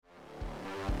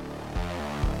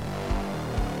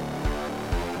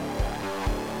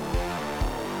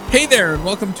Hey there, and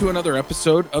welcome to another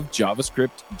episode of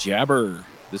JavaScript Jabber.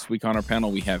 This week on our panel,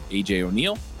 we have AJ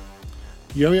O'Neill.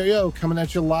 Yo, coming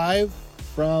at you live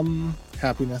from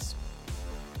happiness.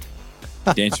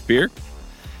 Dan Shapir.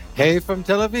 Hey from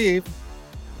Tel Aviv.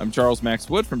 I'm Charles Max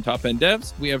Wood from Top End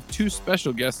Devs. We have two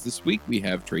special guests this week. We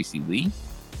have Tracy Lee.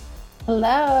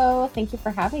 Hello, thank you for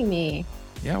having me.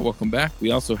 Yeah, welcome back.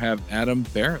 We also have Adam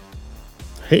Barrett.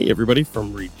 Hey, everybody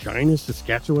from Regina,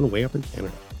 Saskatchewan, way up in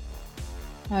Canada.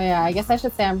 Oh yeah, I guess I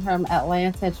should say I'm from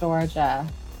Atlanta, Georgia.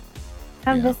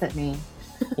 Come visit me.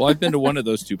 Well, I've been to one of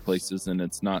those two places, and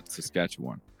it's not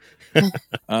Saskatchewan.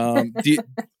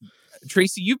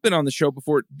 Tracy, you've been on the show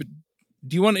before, but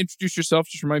do you want to introduce yourself?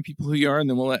 Just remind people who you are, and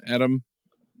then we'll let Adam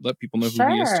let people know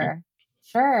who he is too.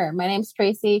 Sure. My name's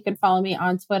Tracy. You can follow me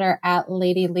on Twitter at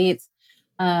LadyLeet.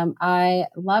 I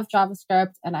love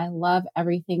JavaScript and I love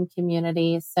everything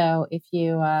community. So if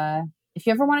you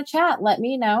ever want to chat, let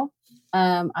me know.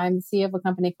 I'm the CEO of a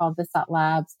company called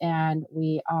This.Labs, and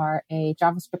we are a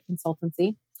JavaScript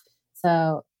consultancy.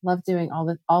 So love doing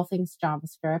all things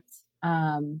JavaScript.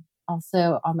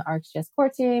 Also on the ArcsJS core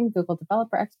team, Google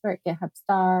Developer Expert, GitHub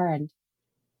Star, and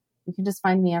you can just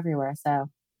find me everywhere. So,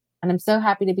 and I'm so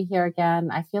happy to be here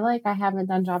again. I feel like I haven't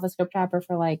done JavaScript Jabber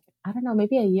for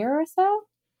maybe a year or so.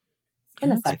 It's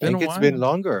been a second. I think it's been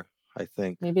longer,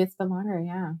 Maybe it's been longer,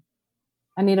 yeah.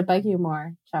 I need to bug you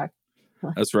more, Chuck.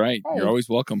 That's right. Hey. You're always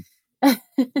welcome. All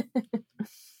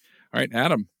right,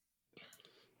 Adam.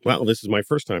 Well, this is my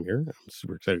first time here. I'm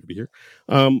super excited to be here.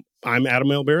 I'm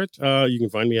Adam L. Barrett. You can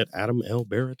find me at Adam L.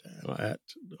 Barrett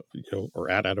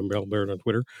or at Adam L. Barrett on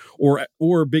Twitter,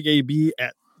 or Big AB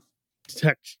at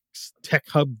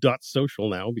techhub.social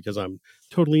now, because I'm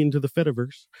totally into the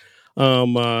Fediverse.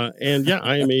 And yeah,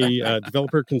 I am a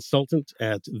developer consultant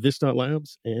at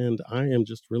This.Labs, and I am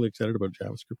just really excited about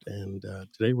JavaScript. And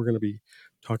today we're going to be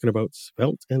talking about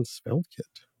Svelte and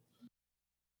SvelteKit.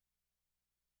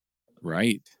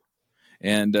 Right.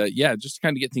 And just to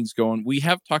kind of get things going, we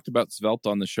have talked about Svelte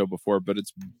on the show before, but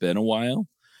it's been a while.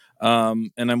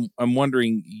 And I'm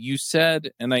wondering, you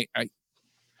said, and I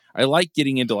like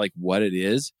getting into like what it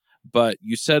is, but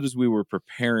you said as we were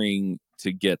preparing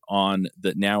to get on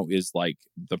that now is like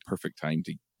the perfect time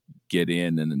to get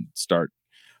in and then start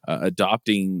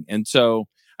adopting. And so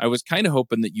I was kind of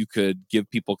hoping that you could give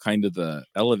people kind of the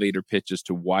elevator pitch as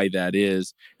to why that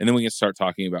is. And then we can start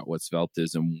talking about what Svelte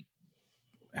is and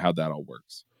how that all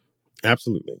works.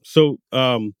 Absolutely. So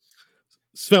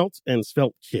Svelte and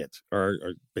SvelteKit are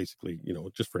basically,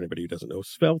 just for anybody who doesn't know,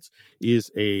 Svelte is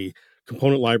a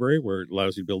component library where it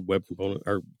allows you to build web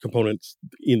components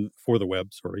for the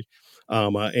web.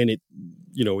 And it,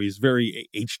 is very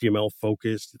HTML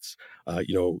focused. It's,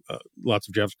 lots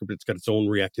of JavaScript. It's got its own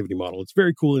reactivity model. It's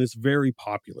very cool and it's very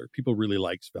popular. People really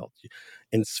like Svelte.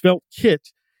 And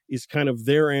SvelteKit is kind of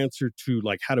their answer to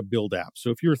like how to build apps. So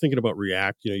if you were thinking about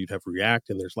React, you'd have React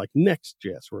and there's like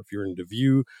Next.js, or if you're into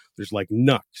Vue, there's like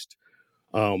Nuxt.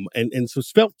 And so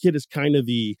SvelteKit is kind of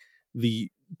the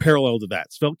parallel to that.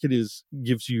 SvelteKit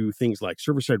gives you things like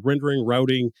server-side rendering,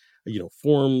 routing,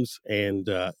 forms, and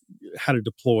how to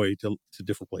deploy to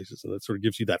different places. And that sort of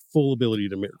gives you that full ability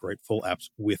to write full apps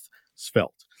with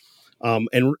Svelte.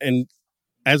 And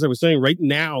as I was saying, right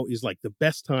now is like the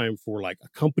best time for like a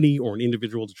company or an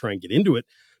individual to try and get into it,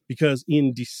 because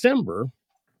in December,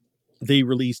 they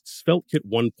released SvelteKit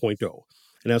 1.0.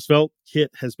 And now SvelteKit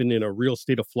has been in a real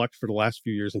state of flux for the last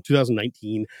few years. In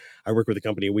 2019, I worked with a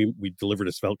company, we delivered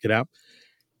a SvelteKit app,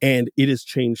 and it has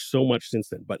changed so much since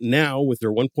then. But now with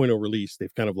their 1.0 release,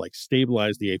 they've kind of like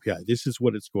stabilized the API. This is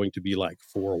what it's going to be like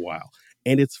for a while.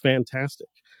 And it's fantastic.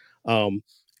 And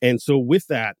so with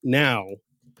that, now,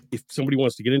 if somebody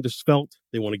wants to get into Svelte,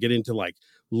 they want to get into like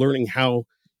learning how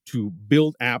to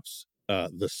build apps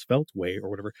the Svelte way or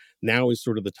whatever, now is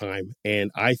sort of the time.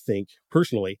 And I think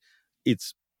personally,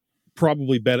 it's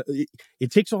probably better.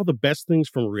 It takes all the best things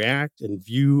from React and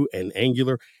Vue and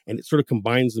Angular, and it sort of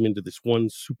combines them into this one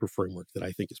super framework that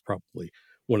I think is probably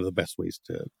one of the best ways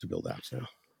to build apps now.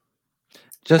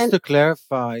 Just to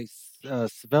clarify,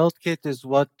 SvelteKit is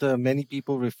what many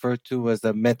people refer to as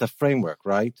a meta framework,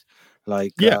 right?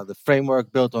 Like the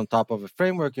framework built on top of a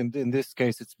framework. And in this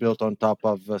case, it's built on top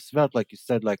of Svelte, like you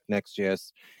said, like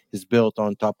Next.js is built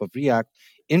on top of React.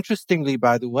 Interestingly,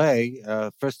 by the way,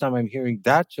 first time I'm hearing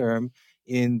that term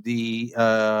in the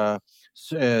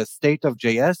State of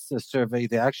JS survey,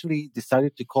 they actually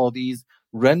decided to call these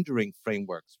rendering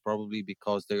frameworks, probably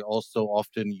because they're also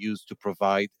often used to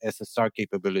provide SSR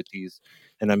capabilities.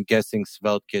 And I'm guessing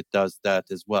SvelteKit does that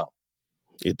as well.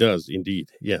 It does indeed.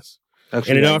 Yes.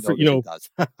 Actually, and it I offers, know that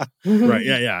it does. right,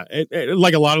 yeah.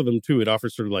 Like a lot of them too, it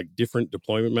offers sort of like different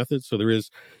deployment methods. So there is,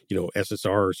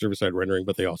 SSR or server-side rendering,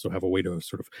 but they also have a way to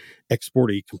sort of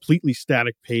export a completely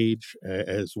static page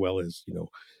as well as,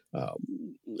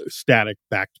 static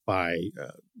backed by,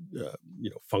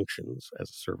 functions as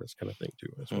a service kind of thing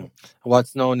too as well.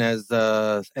 What's known as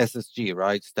SSG,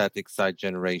 right? Static site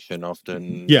generation,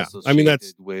 often Yeah, I mean, associated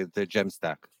that's with the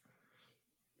Gemstack.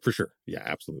 for sure. Yeah,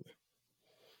 absolutely.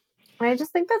 I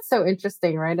just think that's so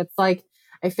interesting, right? It's like,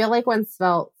 I feel like when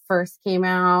Svelte first came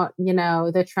out,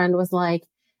 the trend was like,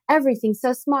 everything's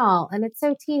so small and it's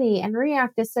so teeny and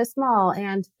React is so small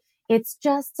and it's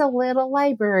just a little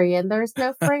library and there's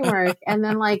no framework. And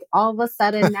then like all of a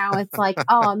sudden now it's like,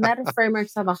 oh, meta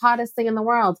frameworks are the hottest thing in the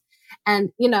world.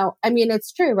 And,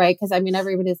 it's true, right? Because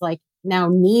everybody's like now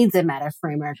needs a meta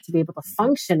framework to be able to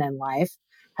function in life.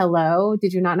 Hello.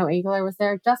 Did you not know Angular was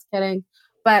there? Just kidding.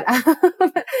 But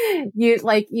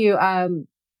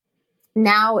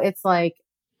now it's like,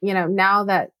 now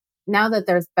that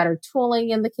there's better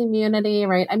tooling in the community,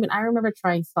 right? I remember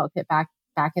trying SvelteKit back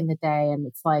in the day, and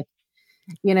it's like,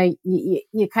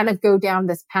 you kind of go down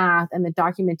this path and the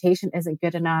documentation isn't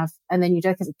good enough. And then you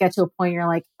just get to a point you're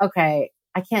like, okay,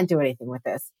 I can't do anything with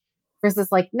this.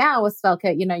 Versus like now with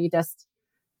SvelteKit, you just,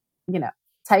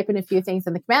 type in a few things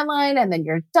in the command line and then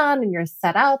you're done and you're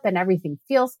set up and everything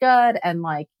feels good and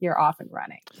like you're off and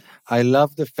running. I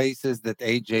love the faces that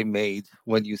AJ made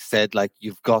when you said like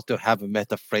you've got to have a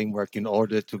meta framework in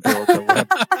order to build a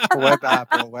web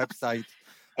app or a website.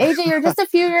 AJ, you're just a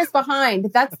few years behind.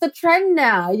 That's the trend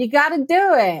now. You got to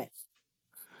do it.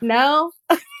 No?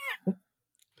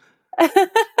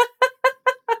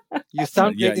 You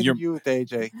sound good in youth,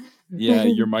 AJ. Yeah,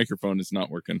 your microphone is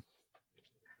not working.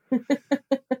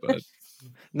 But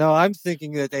no, I'm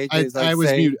thinking that AJ is like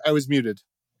I was muted.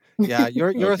 Yeah,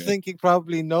 you're thinking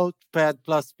probably Notepad++,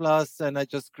 and I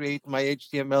just create my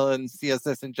HTML and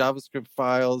CSS and JavaScript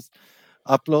files,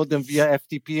 upload them via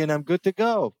FTP, and I'm good to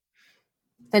go.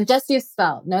 Then just use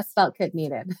Svelte. No SvelteKit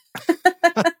needed.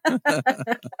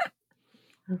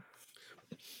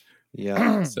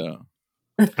 Yeah. So,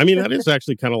 that is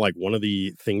actually kind of like one of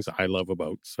the things I love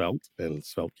about Svelte and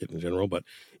SvelteKit in general, but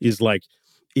is like,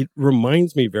 it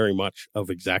reminds me very much of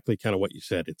exactly kind of what you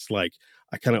said. It's like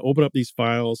I kind of open up these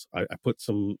files, I put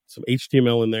some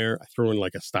HTML in there, I throw in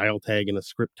like a style tag and a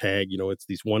script tag. It's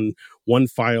these one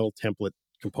file template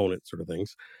component sort of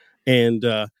things, and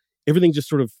everything just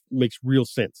sort of makes real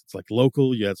sense. It's like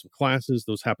local. You add some classes;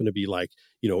 those happen to be like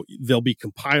they'll be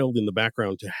compiled in the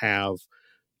background to have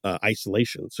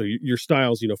isolation. So your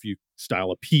styles, if you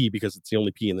style a P because it's the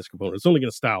only P in this component, it's only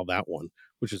going to style that one,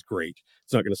 which is great.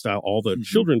 It's not going to style all the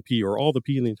children P or all the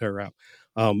P in the entire app.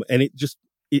 And it just,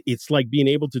 it's like being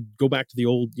able to go back to the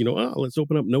old, let's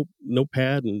open up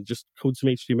Notepad and just code some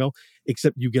HTML,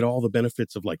 except you get all the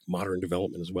benefits of like modern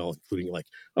development as well, including like,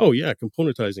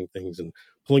 componentizing things and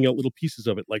pulling out little pieces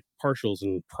of it, like partials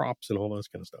and props and all this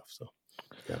kind of stuff. So,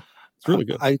 yeah. It's really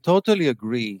good. I totally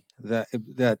agree that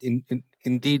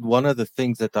indeed one of the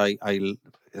things that I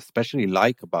especially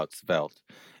like about Svelte,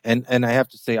 and I have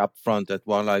to say up front that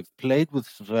while I've played with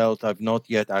Svelte, I've not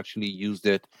yet actually used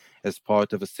it as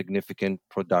part of a significant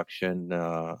production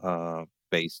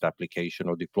based application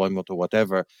or deployment or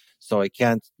whatever. So I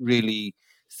can't really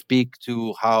speak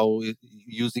to how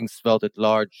using Svelte at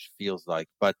large feels like.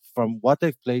 But from what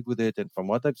I've played with it and from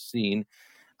what I've seen,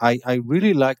 I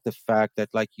really like the fact that,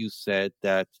 like you said,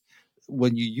 that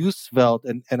when you use Svelte,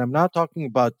 and I'm not talking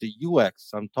about the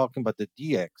UX, I'm talking about the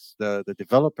DX, the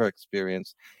developer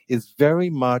experience, is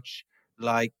very much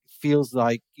like, feels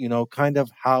like, kind of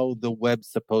how the web's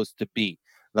supposed to be.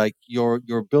 Like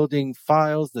you're building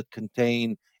files that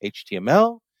contain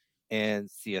HTML and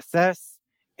CSS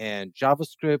and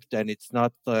JavaScript, and it's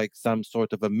not like some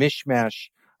sort of a mishmash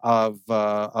of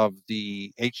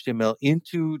the HTML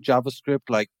into JavaScript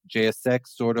like JSX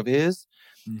sort of is,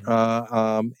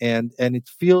 and it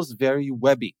feels very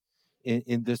webby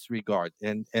in this regard,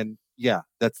 and yeah,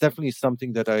 that's definitely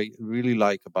something that I really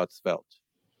like about Svelte.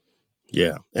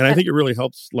 Yeah, and I think it really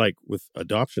helps like with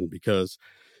adoption because,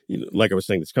 like I was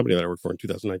saying, this company that I worked for in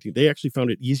 2019, they actually found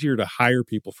it easier to hire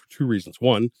people for two reasons.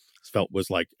 One, Svelte was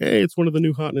like, hey, it's one of the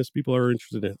new hotness. People are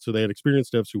interested in it. So they had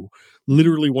experienced devs who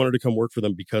literally wanted to come work for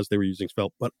them because they were using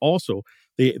Svelte. But also,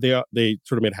 they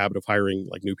sort of made a habit of hiring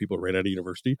like new people right out of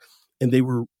university, and they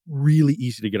were really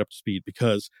easy to get up to speed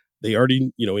because they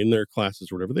already, in their classes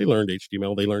or whatever, they learned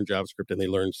HTML, they learned JavaScript, and they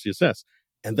learned CSS.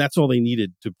 And that's all they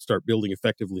needed to start building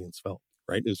effectively in Svelte,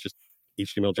 right? It was just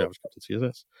HTML, JavaScript, and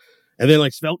CSS. And then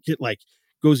like SvelteKit like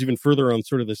goes even further on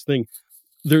sort of this thing.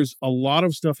 there's a lot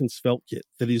of stuff in SvelteKit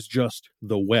that is just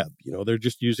the web. They're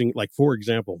just using, like, for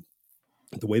example,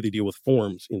 the way they deal with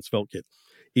forms in SvelteKit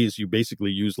is you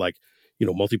basically use, like,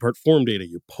 multi-part form data.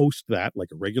 You post that like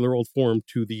a regular old form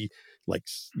to the, like,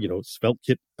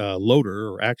 SvelteKit loader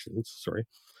or actions,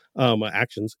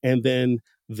 actions, and then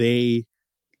they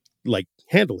like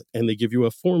handle it, and they give you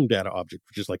a form data object,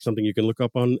 which is like something you can look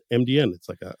up on MDN. It's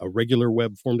like a regular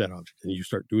web form data object, and you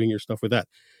start doing your stuff with that.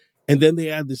 And then they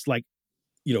add this, like,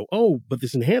 but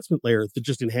this enhancement layer that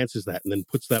just enhances that and then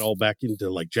puts that all back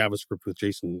into like JavaScript with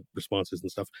JSON responses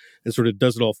and stuff, and sort of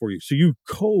does it all for you. So you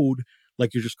code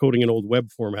like you're just coding an old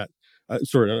web format,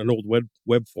 an old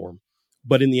web form.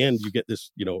 But in the end, you get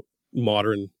this,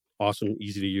 modern, awesome,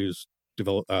 easy to use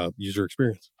user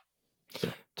experience. So.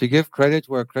 To give credit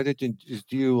where credit is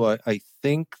due, I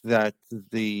think that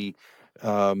the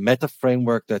Meta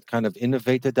framework that kind of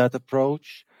innovated that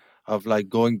approach of like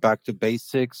going back to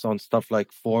basics on stuff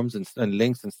like forms and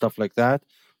links and stuff like that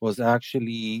was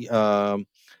actually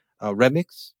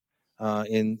Remix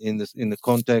in the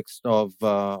context of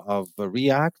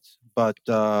React. But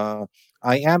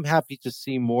I am happy to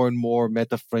see more and more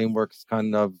Meta frameworks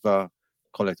kind of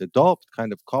call it adopt,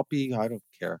 kind of copy. I don't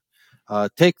care.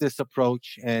 Take this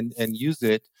approach and use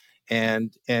it.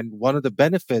 And one of the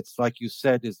benefits, like you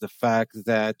said, is the fact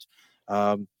that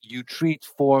you treat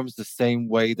forms the same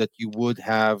way that you would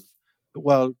have,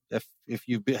 well, if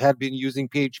you had been using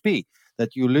PHP,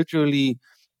 that you literally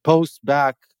post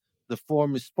back the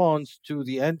form response to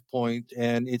the endpoint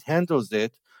and it handles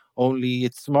it. Only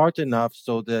it's smart enough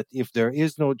so that if there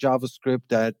is no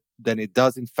JavaScript, then it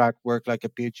does in fact work like a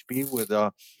PHP with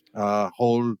a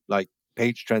whole like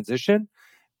page transition.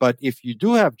 But if you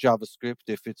do have JavaScript,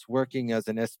 if it's working as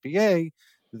an SPA,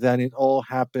 then it all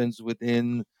happens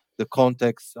within the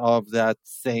context of that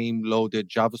same loaded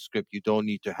JavaScript. You don't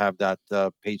need to have that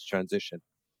page transition.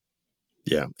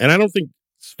 Yeah, and I don't think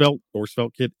Svelte or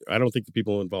SvelteKit, I don't think the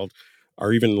people involved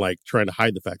are even like trying to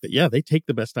hide the fact that, they take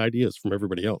the best ideas from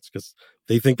everybody else because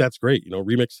they think that's great.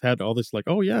 Remix had all this like,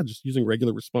 oh yeah, just using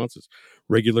regular responses,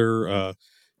 regular,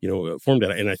 form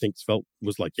data. And I think Svelte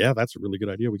was like, yeah, that's a really good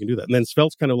idea. We can do that. And then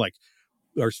Svelte's kind of like,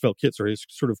 or SvelteKits are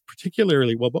sort of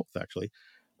particularly, well, both actually,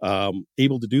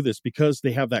 able to do this because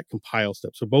they have that compile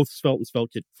step. So both Svelte and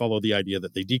SvelteKit follow the idea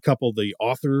that they decouple the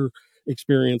author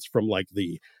experience from like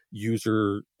the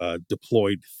user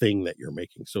deployed thing that you're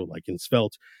making. So like in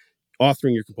Svelte,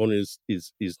 authoring your component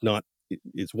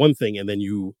is one thing, and then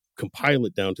you compile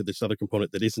it down to this other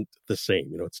component that isn't the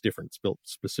same. It's different. It's built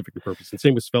specifically for purpose. And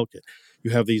same with SvelteKit.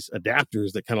 You have these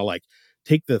adapters that kind of like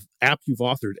take the app you've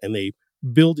authored and they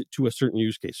build it to a certain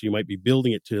use case. So you might be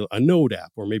building it to a Node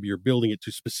app, or maybe you're building it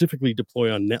to specifically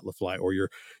deploy on Netlify, or you're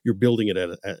building it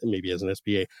maybe as an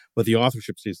SPA, but the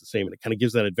authorship stays the same. And it kind of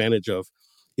gives that advantage of,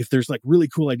 if there's like really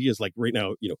cool ideas, like right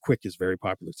now, Quick is very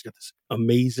popular. It's got this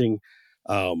amazing,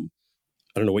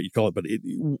 I don't know what you call it, but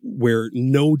where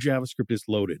no JavaScript is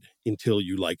loaded until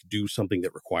you like do something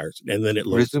that requires it, and then it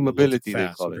loads. Resumability, they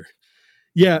call it.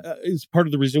 Yeah, it's part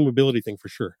of the resumability thing for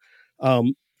sure.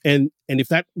 And if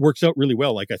that works out really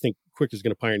well, like I think Quick is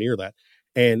going to pioneer that,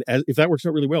 and if that works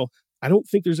out really well, I don't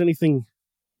think there's anything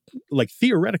like,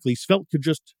 theoretically, Svelte could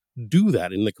just do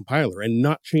that in the compiler and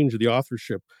not change the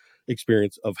authorship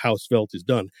experience of how Svelte is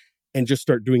done, and just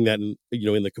start doing that in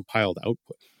the compiled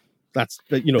output. That's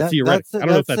theoretically. I don't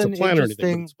know if that's a plan or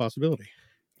anything, but it's a possibility.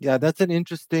 Yeah, that's an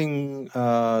interesting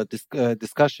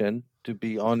discussion. To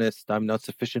be honest, I'm not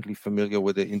sufficiently familiar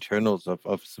with the internals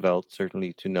of Svelte,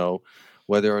 certainly to know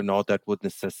whether or not that would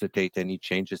necessitate any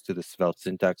changes to the Svelte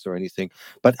syntax or anything.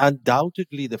 But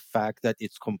undoubtedly, the fact that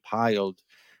it's compiled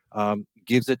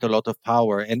gives it a lot of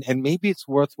power, and maybe it's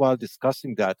worthwhile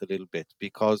discussing that a little bit,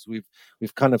 because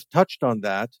we've kind of touched on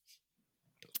that.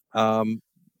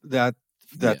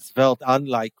 That Svelte,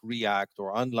 unlike React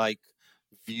or unlike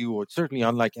Vue, or certainly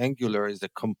unlike Angular, is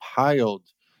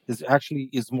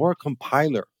more a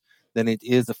compiler than it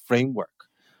is a framework.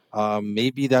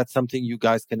 Maybe that's something you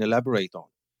guys can elaborate on.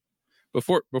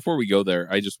 Before we go there,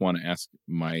 I just want to ask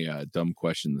my dumb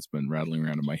question that's been rattling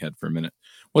around in my head for a minute.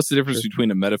 What's the difference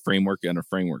between a meta framework and a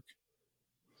framework?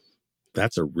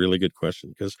 That's a really good question,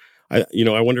 because I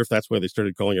wonder if that's why they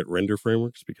started calling it render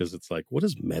frameworks, because it's like, what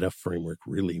does meta framework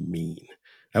really mean?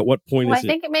 At what point is it?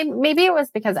 I think maybe it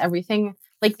was because everything,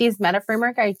 like these meta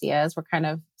framework ideas, were kind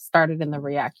of started in the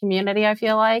React community, I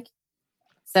feel like.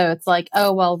 So it's like,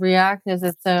 oh, well, React is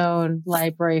its own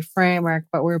library framework,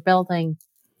 but we're building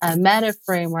a meta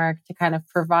framework to kind of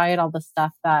provide all the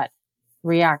stuff that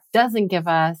React doesn't give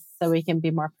us, so we can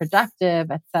be more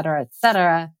productive, et cetera, et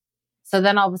cetera. So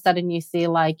then all of a sudden you see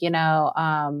like,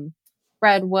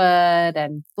 Redwood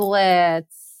and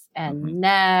Blitz and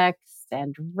Next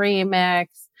and Remix.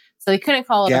 So they couldn't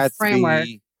call it a framework.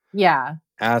 Yeah.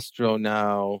 Astro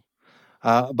now.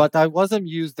 But I was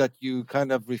amused that you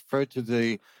kind of referred to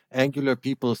the Angular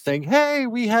people saying, hey,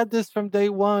 we had this from day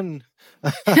one.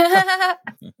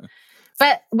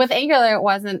 But with Angular, it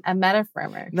wasn't a meta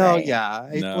framework. No, right? yeah.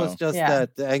 It was just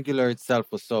that the Angular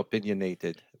itself was so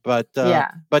opinionated. But I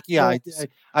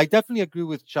definitely agree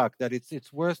with Chuck that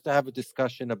it's worth to have a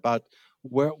discussion about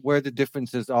where the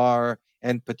differences are,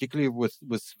 and particularly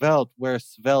with Svelte, where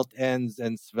Svelte ends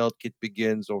and SvelteKit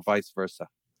begins, or vice versa.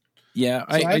 Yeah,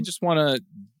 so I just want to.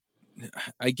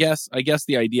 I guess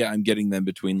the idea I'm getting them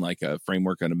between like a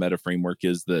framework and a meta framework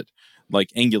is that, like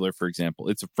Angular, for example,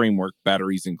 it's a framework,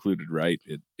 batteries included, right?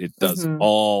 It does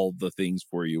all the things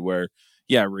for you. Where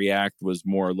React was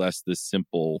more or less this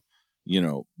simple,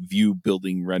 view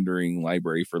building rendering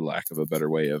library, for lack of a better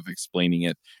way of explaining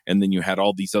it. And then you had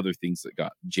all these other things that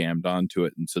got jammed onto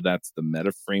it, and so that's the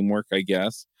meta framework. I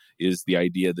guess is the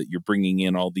idea that you're bringing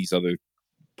in all these other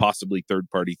possibly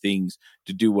third-party things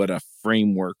to do what a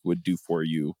framework would do for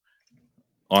you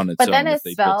on its own if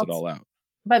they built it all out.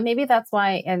 But maybe that's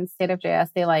why in State of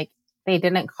JS they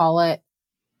didn't call it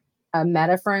a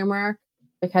meta framework,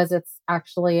 because it's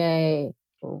actually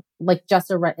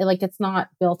it's not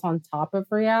built on top of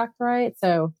React, right?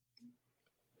 So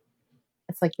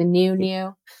it's like the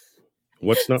new.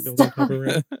 What's not built on top of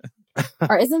React?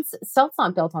 Or isn't Svelte's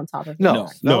not built on top of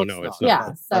React? No, it's not.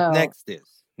 Yeah, but Next is.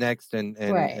 Next and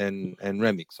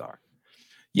Remix are.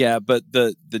 Yeah, but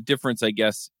the difference, I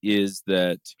guess, is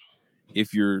that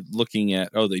if you're looking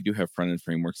at they do have front end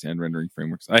frameworks and rendering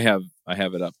frameworks. I have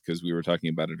it up because we were talking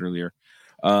about it earlier.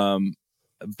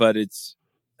 But it's,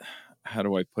 how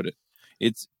do I put it?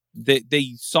 It's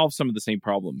they solve some of the same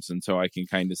problems, and so I can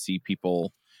kind of see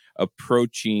people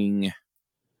approaching,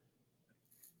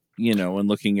 and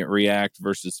looking at React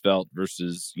versus Svelte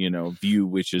versus, Vue,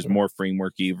 which is more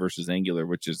frameworky, versus Angular,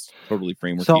 which is totally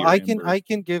frameworky. So I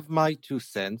can give my 2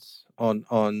 cents on,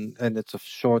 and it's a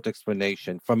short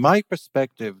explanation. From my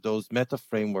perspective, those meta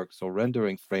frameworks or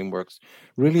rendering frameworks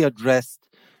really addressed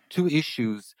 2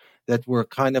 issues that were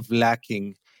kind of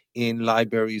lacking in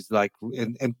libraries like,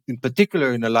 and in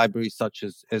particular in a library such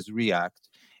as React,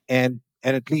 and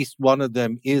at least one of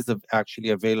them is actually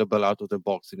available out of the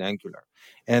box in Angular.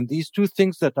 And these 2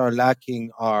 things that are lacking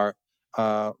are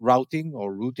routing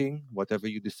or routing, whatever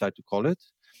you decide to call it.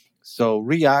 So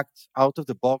React out of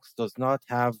the box does not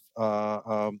have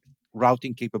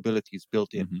routing capabilities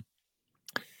built in.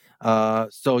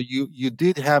 So you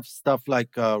did have stuff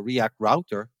like React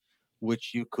Router,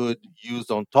 which you could use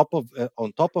on top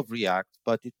of React,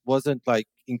 but it wasn't like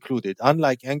included.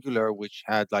 Unlike Angular, which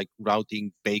had like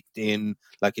routing baked in,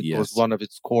 like it was one of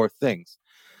its core things.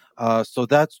 So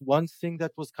that's one thing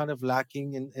that was kind of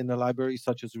lacking in a library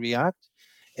such as React.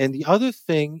 And the other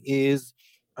thing is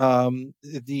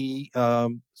the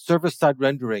server-side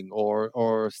rendering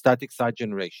or static side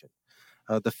generation.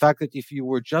 The fact that if you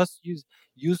were just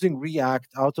using React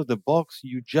out of the box,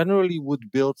 you generally would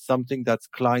build something that's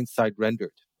client-side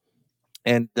rendered.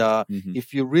 And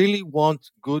if you really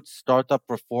want good startup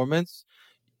performance,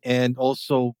 and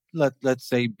also let's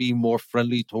say be more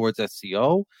friendly towards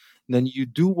SEO, then you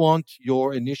do want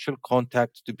your initial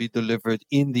contact to be delivered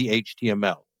in the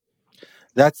HTML.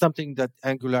 That's something that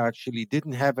Angular actually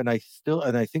didn't have, and I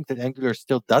think that Angular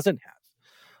still doesn't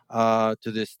have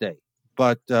to this day.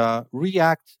 But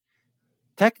React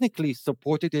technically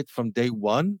supported it from day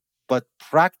one, but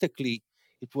practically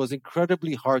it was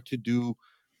incredibly hard to do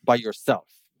by yourself.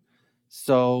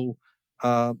 So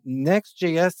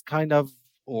Next.js kind of,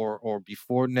 or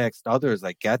before Next, others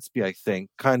like Gatsby, I think,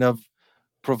 kind of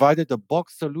provided a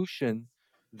box solution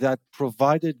that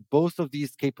provided both of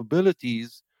these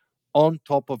capabilities on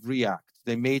top of React.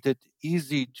 They made it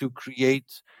easy to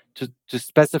create, to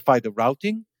specify the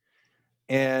routing,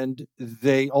 and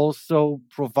they also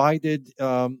provided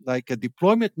like a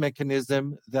deployment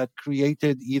mechanism that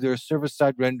created either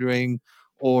server-side rendering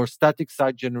or static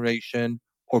side generation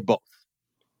or both.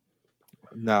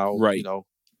 Now,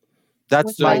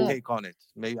 that's my take on it.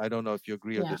 Maybe I don't know if you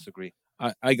agree or disagree.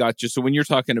 I got you. So when you're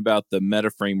talking about the meta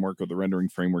framework or the rendering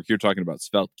framework, you're talking about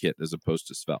SvelteKit as opposed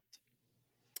to Svelte.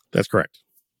 That's correct.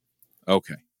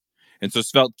 Okay. And so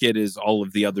SvelteKit is all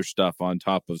of the other stuff on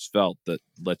top of Svelte that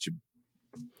lets you.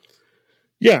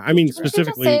 Yeah, I mean,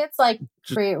 specifically, say it's like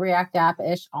Create React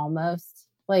App-ish almost,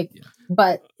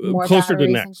 but more closer to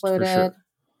batteries Next included. For sure.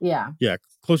 Yeah,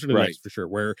 closer to Next for sure.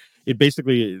 Where it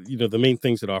basically, the main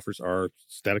things it offers are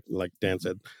static, like Dan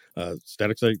said,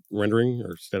 static site rendering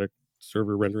or static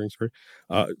server rendering.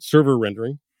 Server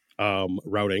rendering,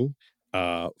 routing,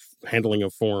 handling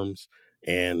of forms,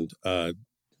 and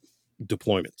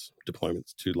deployments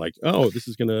to like, oh, this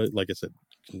is gonna, like I said,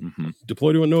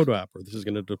 deploy to a Node app, or this is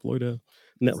gonna deploy to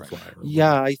Netlify.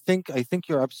 Yeah, I think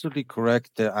you're absolutely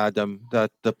correct, Adam,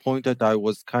 that the point that I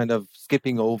was kind of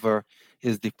skipping over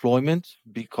is deployment,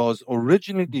 because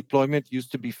originally deployment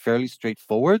used to be fairly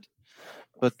straightforward,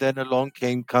 but then along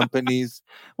came companies.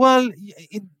 Well,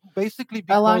 it basically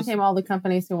because along came all the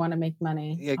companies who want to make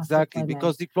money. Exactly,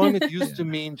 because deployment used to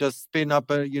mean just spin up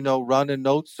a, run a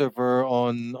node server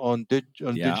on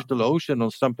DigitalOcean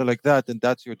or something like that, and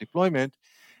that's your deployment.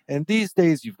 And these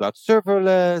days you've got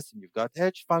serverless, and you've got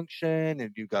edge function,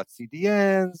 and you've got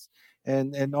CDNs,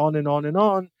 and on and on and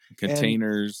on.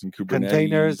 Containers and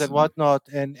Kubernetes and whatnot,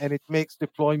 and it makes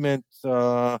deployment,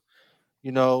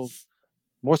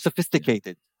 more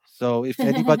sophisticated. So if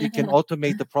anybody can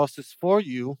automate the process for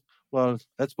you, well,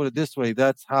 let's put it this way: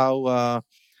 that's how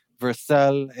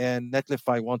Vercel and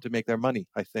Netlify want to make their money,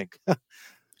 I think.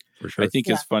 For sure. I think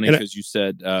it's funny because you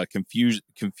said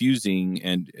confusing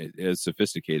and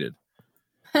sophisticated.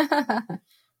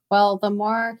 Well, the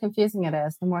more confusing it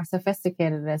is, the more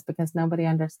sophisticated it is, because nobody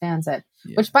understands it.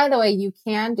 Yeah. Which, by the way, you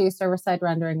can do server-side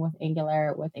rendering with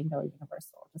Angular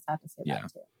Universal. Just have to say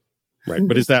that too. Right,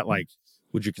 but is that like?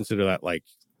 Would you consider that like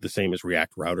the same as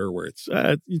React Router, where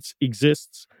it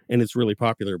exists and it's really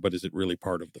popular, but is it really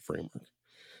part of the framework?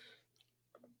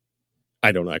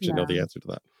 I don't actually know the answer to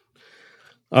that.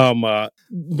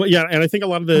 But yeah, and I think a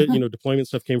lot of the deployment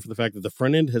stuff came from the fact that the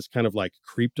front end has kind of like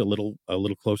creeped a little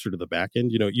closer to the back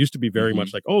end. It used to be very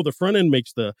much like, oh, the front end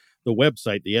makes the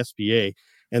website, the SPA,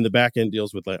 and the back end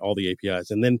deals with like all the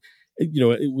APIs. And then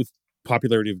with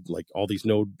popularity of like all these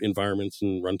Node environments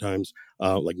and runtimes,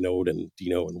 like Node and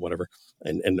Dino and whatever,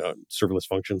 and serverless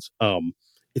functions.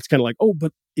 It's kind of like, oh,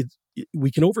 but we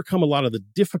can overcome a lot of the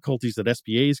difficulties that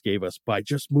SPAs gave us by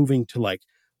just moving to like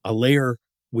a layer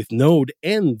with Node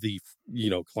and the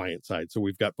client side. So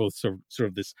we've got both sort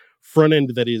of this front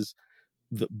end that is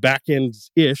the back end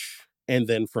ish, and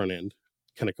then front end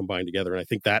kind of combined together. And I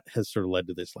think that has sort of led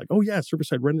to this like, oh yeah, server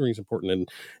side rendering is important,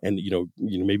 and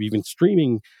maybe even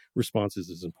streaming responses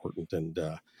is important, and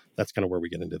that's kind of where we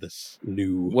get into this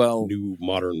new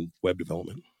modern web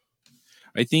development.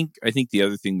 I think the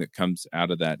other thing that comes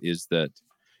out of that is that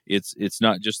it's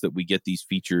not just that we get these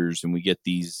features and we get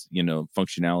these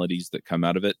functionalities that come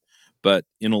out of it, but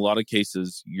in a lot of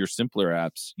cases, your simpler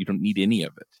apps, you don't need any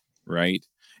of it, right?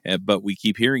 But we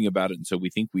keep hearing about it, and so we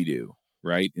think we do,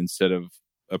 right? Instead of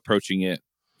approaching it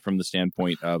from the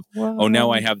standpoint of, oh,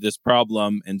 now I have this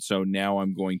problem, and so now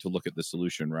I'm going to look at the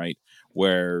solution, right?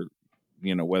 Where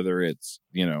whether it's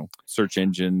search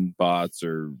engine bots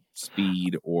or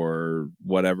speed or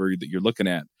whatever that you're looking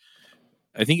at,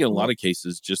 I think in a lot of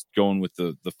cases, just going with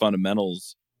the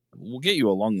fundamentals will get you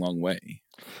a long, long way.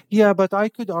 Yeah, but I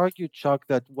could argue, Chuck,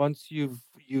 that once you've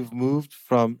moved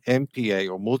from MPA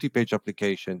or multi-page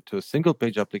application to a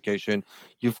single-page application,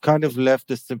 you've kind of left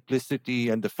the simplicity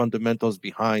and the fundamentals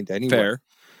behind anyway.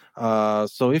 Fair.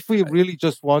 So if we really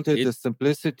just wanted the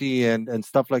simplicity and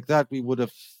stuff like that, we would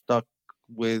have stuck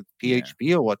with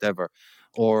PHP or whatever,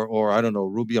 or I don't know,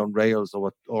 Ruby on Rails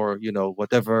or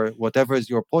whatever is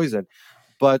your poison.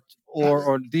 But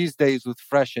or these days with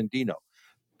Fresh and Dino.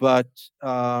 But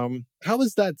how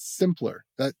is that simpler?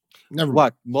 That never.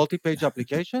 What, multi-page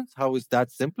applications? How is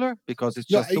that simpler? Because it's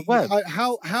just the web.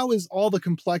 How is all the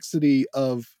complexity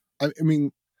of? I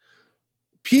mean,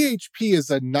 PHP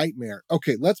is a nightmare.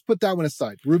 Okay, let's put that one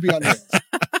aside. Ruby on Rails.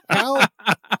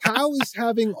 How is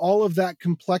having all of that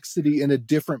complexity in a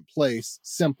different place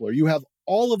simpler? You have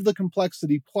all of the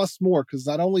complexity plus more, because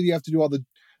not only do you have to do all the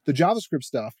JavaScript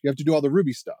stuff, you have to do all the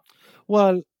Ruby stuff.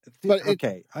 Well,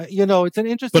 it's an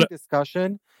interesting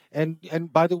discussion.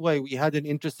 And by the way, we had an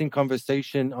interesting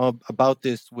conversation about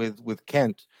this with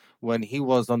Kent when he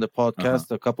was on the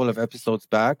podcast a couple of episodes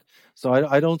back. So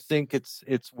I don't think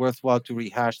it's worthwhile to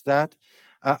rehash that.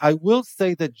 I will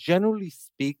say that generally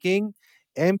speaking,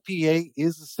 MPA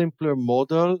is a simpler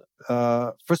model.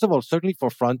 First of all, certainly for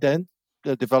front end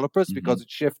developers, because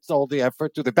it shifts all the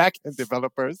effort to the back end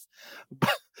developers.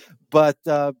 But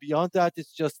beyond that,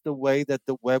 it's just the way that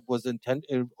the web was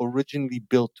originally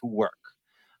built to work.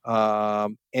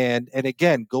 And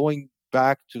again, going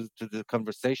back to the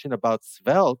conversation about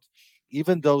Svelte,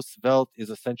 even though Svelte is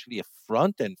essentially a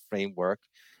front-end framework,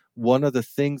 one of the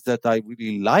things that I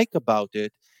really like about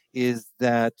it is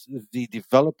that the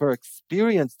developer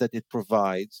experience that it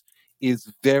provides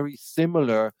is very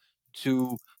similar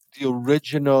to the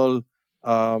original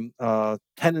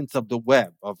tenets of the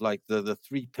web, of like the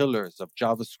three pillars of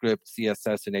JavaScript,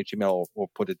 CSS, and HTML, or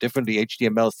put it differently,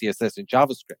 HTML, CSS, and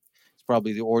JavaScript. It's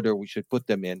probably the order we should put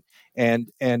them in. And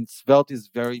Svelte is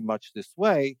very much this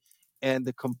way. And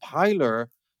the compiler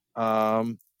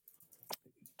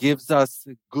gives us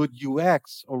good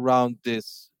UX around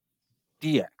this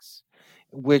DX,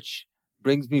 which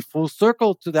brings me full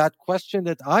circle to that question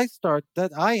that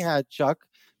I had, Chuck,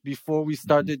 before we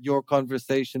started your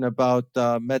conversation about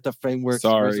meta frameworks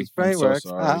versus frameworks.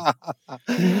 I'm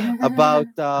so sorry.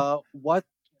 About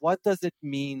what does it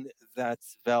mean that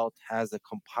Svelte has a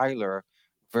compiler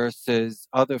versus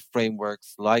other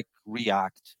frameworks like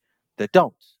React that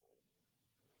don't?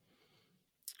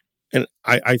 And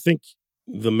I think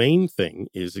the main thing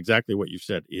is exactly what you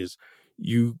said, is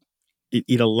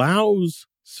it allows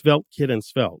SvelteKit and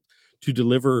Svelte to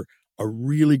deliver a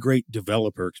really great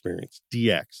developer experience,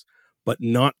 DX, but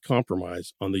not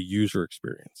compromise on the user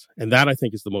experience. And that, I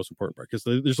think, is the most important part, because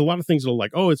there's a lot of things that are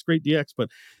like, oh, it's great DX, but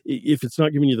if it's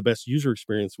not giving you the best user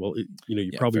experience, well,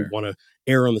 you probably want to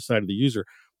err on the side of the user.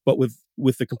 But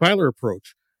with the compiler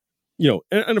approach,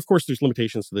 and of course there's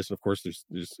limitations to this, and of course there's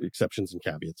exceptions and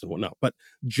caveats and whatnot, but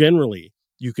generally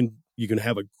you can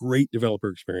have a great developer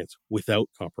experience without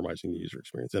compromising the user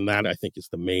experience. And that, I think, is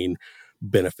the main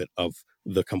benefit of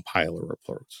the compiler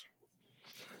approach.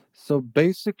 So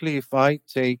basically, if I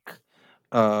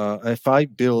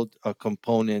build a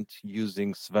component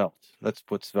using Svelte, let's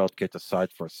put SvelteKit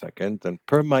aside for a second, and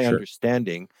per my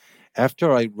understanding,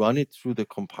 after I run it through the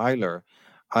compiler,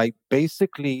 I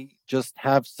basically just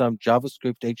have some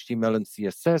JavaScript, HTML, and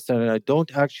CSS, and I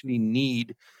don't actually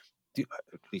need,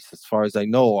 at least as far as I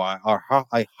know,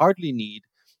 I hardly need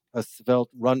a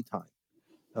Svelte runtime.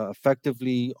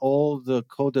 Effectively, all the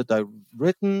code that I've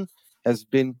written has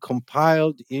been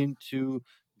compiled into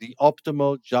the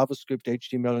optimal JavaScript,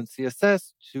 HTML, and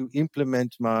CSS to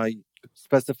implement my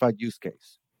specified use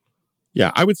case.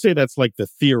 Yeah, I would say that's like the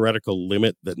theoretical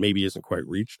limit that maybe isn't quite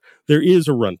reached. There is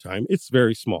a runtime. It's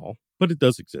very small, but it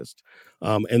does exist.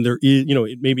 And there is,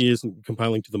 it maybe isn't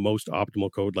compiling to the most optimal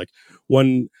code. Like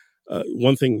one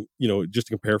thing, just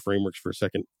to compare frameworks for a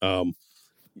second,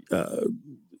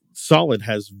 Solid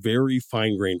has very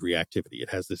fine-grained reactivity. It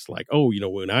has this like,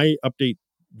 when I update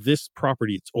this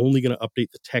property, it's only going to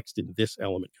update the text in this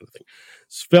element kind of thing.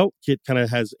 SvelteKit kind of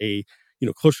has a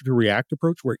closer to React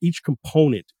approach, where each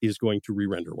component is going to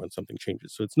re-render when something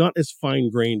changes. So it's not as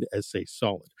fine-grained as, say,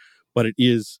 Solid, but it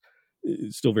is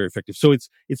still very effective. So it's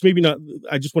maybe not,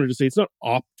 I just wanted to say it's not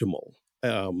optimal,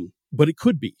 but it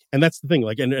could be. And that's the thing.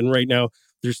 Like, and right now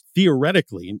there's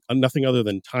theoretically nothing other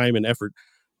than time and effort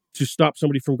to stop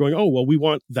somebody from going, oh, well, we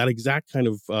want that exact kind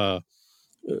of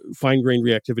fine-grained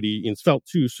reactivity in Svelte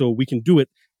too, so we can do it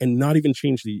and not even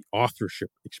change the authorship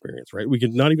experience, right? We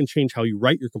could not even change how you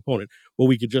write your component. Well,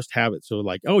 we could just have it so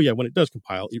like, oh yeah, when it does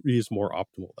compile, it is more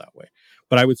optimal that way.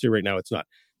 But I would say right now it's not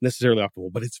necessarily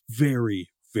optimal, but it's very,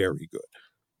 very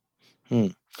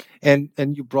good. And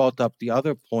you brought up the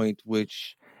other point,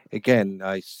 which again,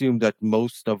 I assume that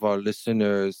most of our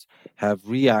listeners have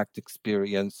React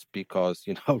experience, because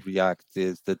React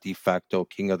is the de facto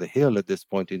king of the hill at this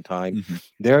point in time. Mm-hmm.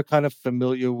 They're kind of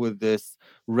familiar with this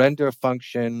render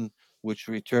function, which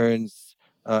returns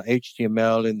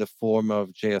HTML in the form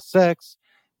of JSX.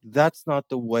 That's not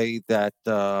the way that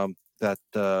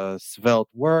Svelte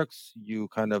works. You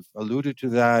kind of alluded to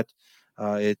that.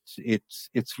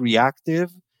 It's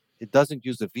reactive. It doesn't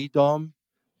use a VDOM.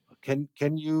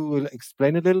 Can you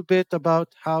explain a little bit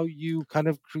about how you kind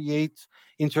of create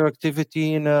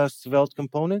interactivity in a Svelte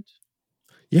component?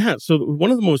 Yeah, so one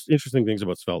of the most interesting things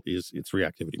about Svelte is its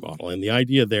reactivity model. And the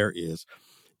idea there is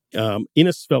in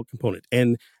a Svelte component,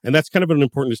 and that's kind of an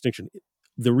important distinction.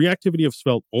 The reactivity of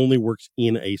Svelte only works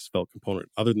in a Svelte component.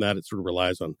 Other than that, it sort of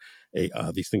relies on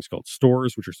these things called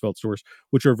stores, which are Svelte stores,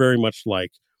 which are very much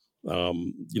like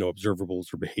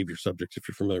observables or behavior subjects, if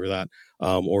you're familiar with that,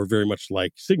 or very much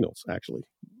like signals, actually,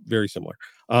 very similar,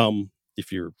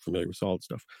 if you're familiar with solid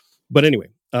stuff. But anyway,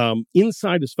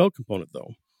 inside a Svelte component,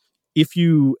 though, if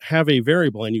you have a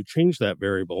variable and you change that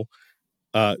variable,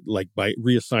 like by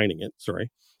reassigning it,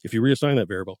 if you reassign that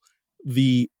variable,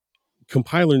 the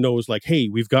compiler knows like, hey,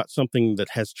 we've got something that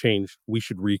has changed. We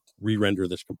should re-render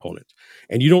this component.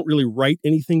 And you don't really write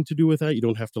anything to do with that. You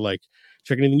don't have to like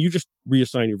check anything. You just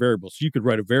reassign your variable. So you could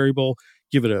write a variable,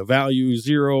 give it a value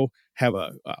 0, have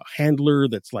a handler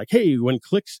that's like, hey, when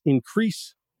clicks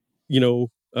increase,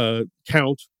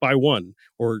 count by 1,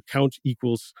 or count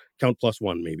equals count plus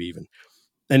 1, maybe even.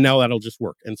 And now that'll just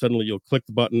work. And suddenly you'll click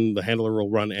the button, the handler will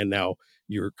run, and now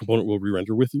your component will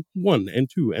re-render with 1 and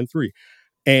 2 and 3.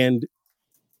 And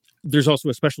there's also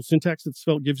a special syntax that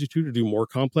Svelte gives you to do more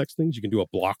complex things. You can do a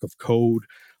block of code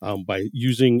by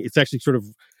using, it's actually sort of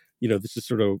this is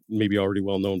sort of maybe already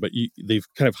well known, but they've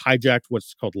kind of hijacked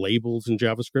what's called labels in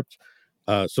JavaScript.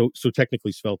 So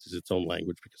technically Svelte is its own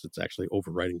language because it's actually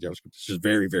overriding JavaScript. It's just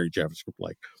very, very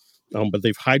JavaScript-like. But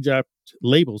they've hijacked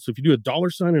labels. So if you do a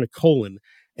 $sign and a colon,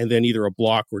 and then either a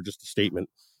block or just a statement,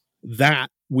 that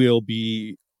will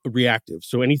be reactive.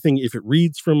 So anything, if it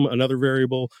reads from another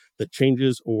variable that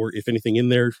changes, or if anything in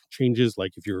there changes,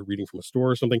 like if you're reading from a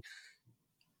store or something,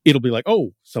 it'll be like,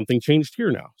 oh, something changed here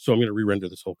now, so I'm going to re-render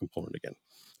this whole component again.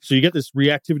 So you get this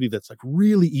reactivity that's like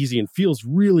really easy and feels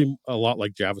really a lot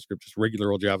like JavaScript, just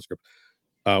regular old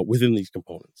JavaScript within these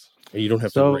components. And you don't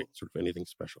have to write sort of anything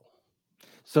special.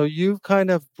 So you've kind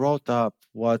of brought up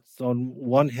what's on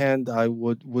one hand I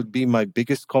would be my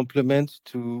biggest compliment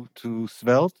to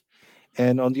Svelte,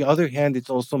 and on the other hand, it's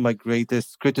also my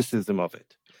greatest criticism of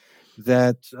it.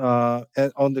 That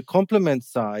on the compliment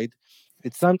side,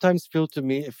 it sometimes feels to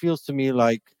me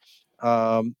like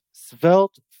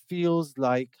Svelte feels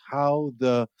like how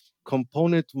the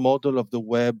component model of the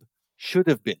web should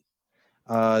have been.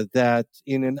 That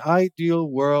in an ideal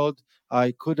world,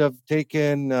 I could have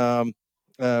taken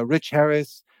Rich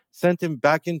Harris, sent him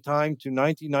back in time to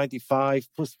 1995,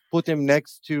 put him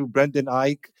next to Brendan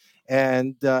Eich,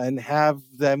 and have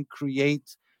them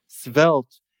create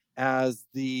Svelte as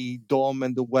the DOM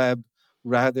and the web,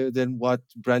 rather than what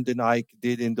Brendan Eich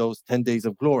did in those 10 days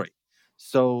of glory.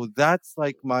 So that's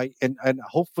like and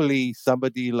hopefully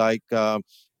somebody like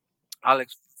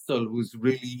Alex, who's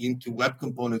really into web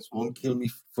components, won't kill me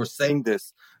for saying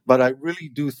this, but I really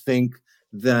do think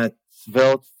that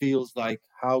Svelte feels like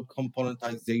how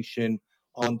componentization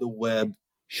on the web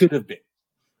should have been.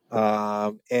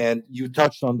 And you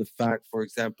touched on the fact, for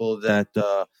example, that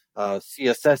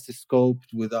CSS is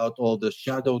scoped without all the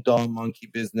shadow DOM monkey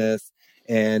business,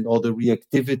 and all the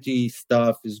reactivity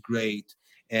stuff is great.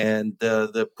 And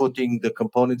the putting the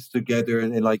components together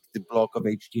in like the block of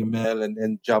HTML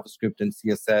and JavaScript and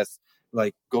CSS,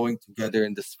 like going together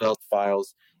in the Svelte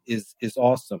files is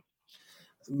awesome.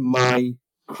 My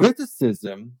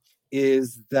criticism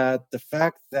is that the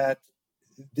fact that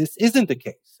this isn't the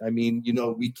case. I mean,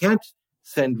 we can't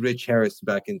send Rich Harris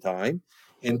back in time.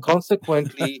 And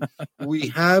consequently, we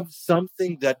have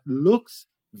something that looks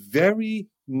very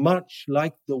much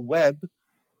like the web,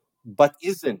 but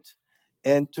isn't.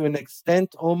 And to an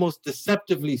extent, almost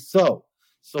deceptively so.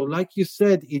 So, like you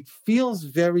said, it feels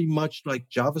very much like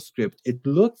JavaScript. It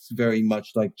looks very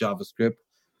much like JavaScript,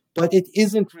 but it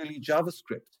isn't really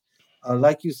JavaScript.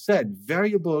 Like you said,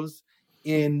 variables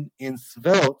in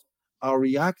Svelte are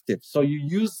reactive. So you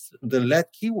use the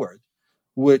let keyword,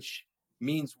 which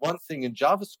means one thing in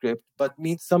JavaScript, but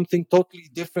means something totally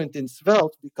different in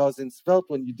Svelte, because in Svelte,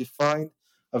 when you define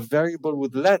a variable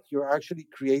with let, you're actually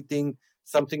creating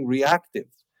something reactive,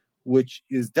 which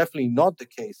is definitely not the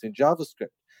case in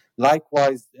JavaScript.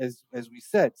 Likewise, as we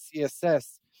said,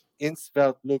 CSS in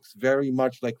Svelte looks very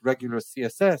much like regular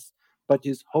CSS, but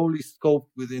is wholly scoped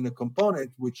within a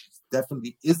component, which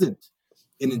definitely isn't,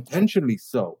 and intentionally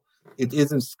so. It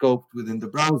isn't scoped within the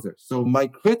browser. So my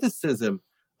criticism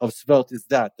of Svelte is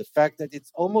that the fact that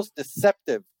it's almost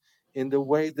deceptive in the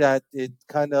way that it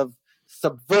kind of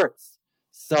subverts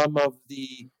some of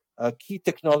the key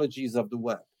technologies of the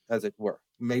web, as it were.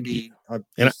 Maybe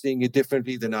you're seeing it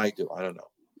differently than I do. I don't know.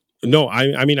 No,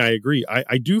 I mean, I agree.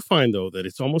 I do find, though, that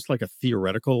it's almost like a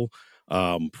theoretical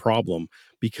problem,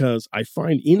 because I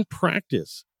find in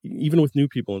practice, even with new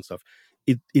people and stuff,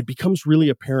 it becomes really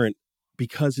apparent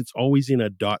because it's always in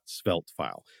a .svelte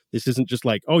file. This isn't just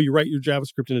like, oh, you write your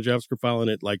JavaScript in a JavaScript file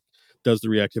and it like does the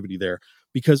reactivity there,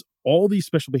 because all these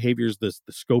special behaviors, the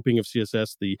scoping of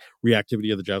CSS, the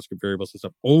reactivity of the JavaScript variables and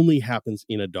stuff, only happens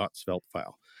in a .svelte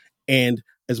file. And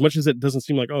as much as it doesn't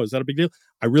seem like, oh, is that a big deal?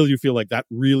 I really do feel like that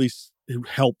really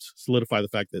helped solidify the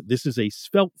fact that this is a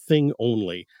Svelte thing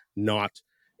only, not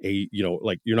a,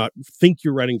 like you're not think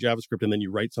you're writing JavaScript and then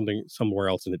you write something somewhere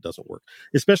else and it doesn't work.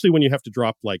 Especially when you have to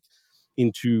drop like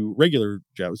into regular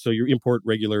Java. So you import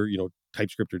regular,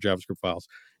 TypeScript or JavaScript files.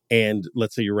 And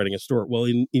let's say you're writing a store. Well,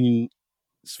 in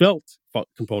Svelte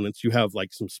components, you have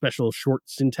like some special short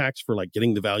syntax for like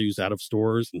getting the values out of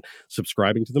stores and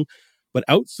subscribing to them. But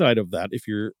outside of that, if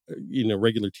you're in a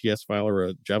regular TS file or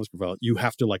a JavaScript file, you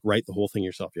have to like write the whole thing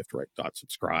yourself. You have to write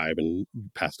 .subscribe and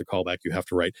pass the callback. You have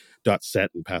to write .set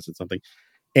and pass it something.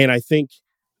 And I think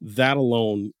that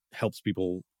alone helps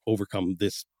people overcome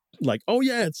this, like, oh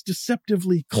yeah, it's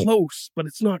deceptively close, but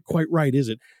it's not quite right, is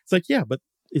it? It's like, yeah, but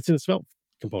it's in a Svelte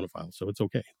component file, so it's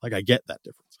okay. Like, I get that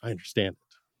difference. I understand it.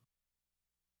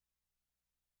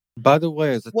 By the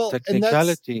way, as a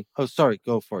technicality... Oh, sorry.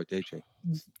 Go for it, AJ.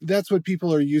 That's what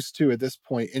people are used to at this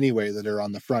point anyway, that are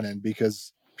on the front end,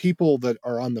 because people that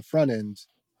are on the front end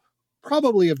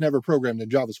probably have never programmed in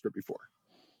JavaScript before,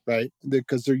 right?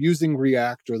 Because they're using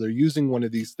React or they're using one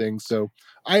of these things. So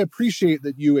I appreciate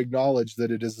that you acknowledge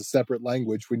that it is a separate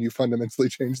language when you fundamentally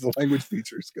change the language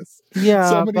features, because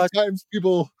so many times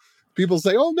people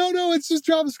say, oh, no, it's just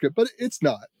JavaScript, but it's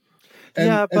not.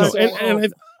 I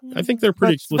think they're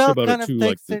pretty explicit about it too.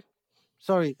 Like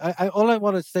sorry, all I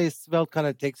want to say is Svelte kind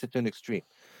of takes it to an extreme.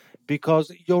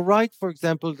 Because you're right, for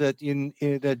example, that in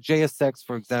the JSX,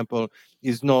 for example,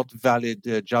 is not valid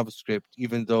JavaScript,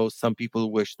 even though some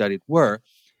people wish that it were.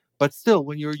 But still,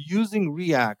 when you're using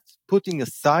React, putting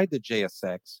aside the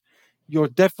JSX, you're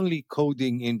definitely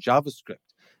coding in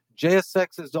JavaScript.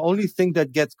 JSX is the only thing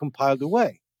that gets compiled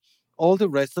away. All the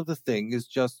rest of the thing is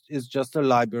just a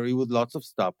library with lots of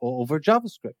stuff over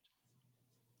JavaScript.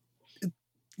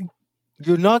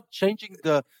 You're not changing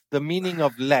the meaning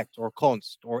of let or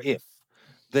const or if.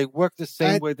 They work the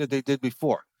same way that they did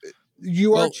before.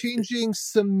 You are changing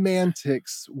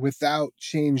semantics without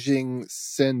changing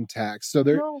syntax. So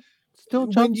there, still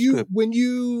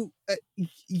JavaScript.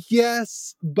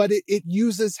 Yes, but it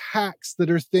uses hacks that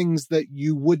are things that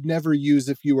you would never use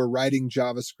if you were writing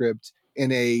JavaScript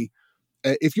in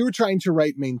if you were trying to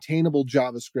write maintainable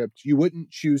JavaScript, you wouldn't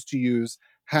choose to use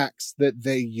hacks that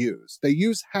they use. They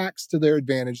use hacks to their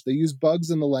advantage. They use bugs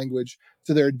in the language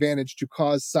to their advantage to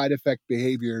cause side effect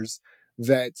behaviors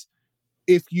that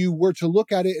if you were to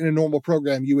look at it in a normal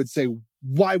program, you would say,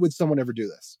 why would someone ever do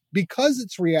this? Because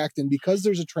it's React and because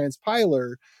there's a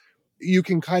transpiler, you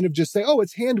can kind of just say, oh,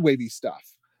 it's hand wavy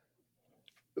stuff.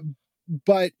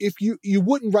 But if you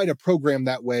wouldn't write a program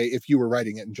that way if you were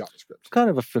writing it in JavaScript. It's kind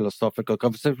of a philosophical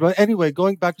conversation. But anyway,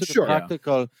 going back to the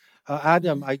practical,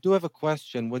 Adam, I do have a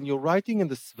question. When you're writing in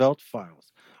the Svelte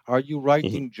files, are you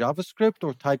writing JavaScript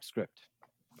or TypeScript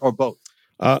or both?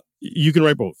 You can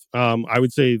write both. I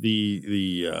would say if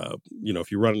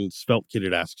you run SvelteKit,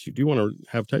 it asks you, do you want to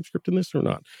have TypeScript in this or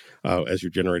not, as you're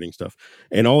generating stuff.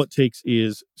 And all it takes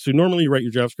is, so normally you write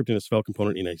your JavaScript in a Svelte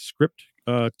component in a script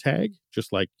tag,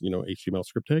 just like, HTML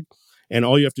script tag. And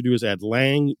all you have to do is add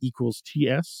lang equals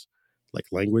TS, like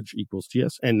language equals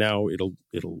TS. And now it'll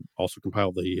also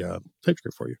compile the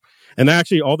TypeScript for you. And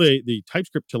actually all the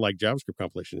TypeScript to like JavaScript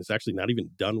compilation is actually not even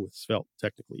done with Svelte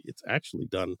technically. It's actually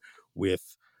done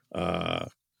with Vite,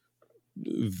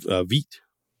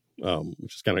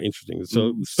 which is kind of interesting.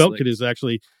 So SvelteKit is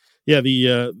actually,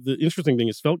 the interesting thing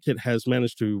is SvelteKit has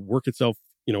managed to work itself.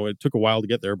 It took a while to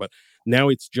get there, but now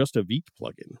it's just a Vite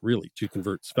plugin, really, to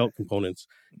convert Svelte components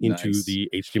into the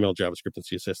HTML, JavaScript, and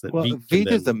CSS that Vite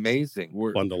is amazing.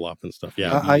 Bundle up and stuff.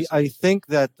 Yeah, I think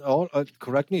that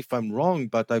correct me if I'm wrong,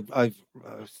 but I've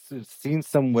seen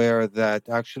somewhere that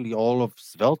actually all of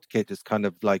SvelteKit is kind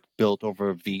of like built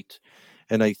over Vite,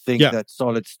 and I think that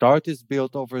Solid Start is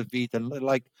built over Vite, and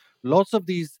like lots of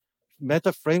these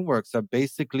meta frameworks are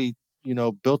basically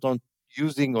built on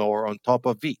using or on top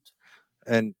of Vite,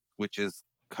 and which is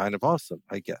kind of awesome,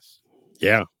 I guess.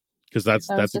 Yeah, because that's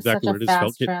exactly what it is.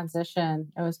 Fast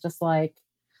transition. It was just like,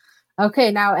 okay,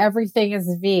 now everything is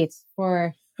Vite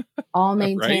for all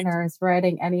maintainers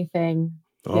writing anything.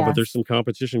 Oh, but there's some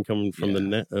competition coming from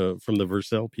from the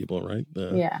Vercel people, right?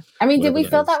 I mean, did we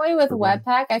feel that way with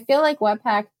Webpack? I feel like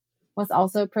Webpack was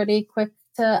also pretty quick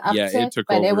to uptick. Yeah, it took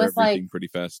over it was everything pretty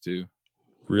fast too.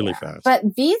 Really fast. But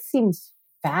Vite seems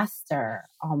faster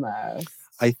almost.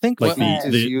 I think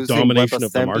the domination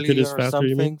of the market is faster,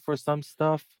 you mean? For some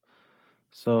stuff.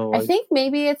 So I think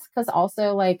maybe it's because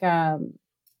also like I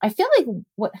feel like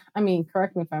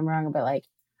correct me if I'm wrong, but like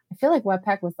I feel like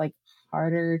Webpack was like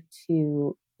harder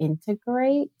to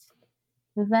integrate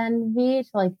than Vite.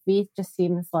 Like Vite just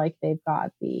seems like they've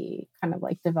got the kind of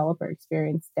like developer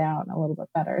experience down a little bit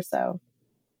better. So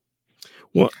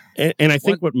well, and I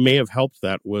think what may have helped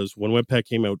that was when Webpack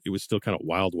came out, it was still kind of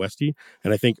Wild Westy.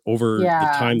 And I think over the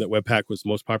time that Webpack was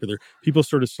most popular, people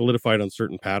sort of solidified on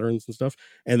certain patterns and stuff.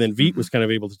 And then Vite was kind of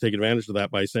able to take advantage of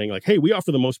that by saying like, hey, we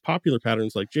offer the most popular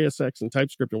patterns like JSX and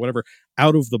TypeScript and whatever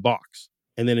out of the box.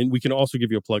 And then we can also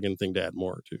give you a plugin thing to add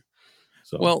more too.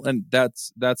 So. Well, and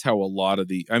that's how a lot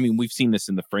of we've seen this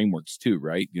in the frameworks too,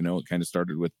 right? It kind of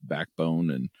started with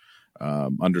Backbone and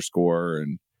underscore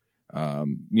and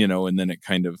and then it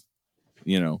kind of,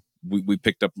 we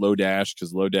picked up Lodash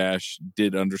because Lodash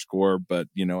did underscore, but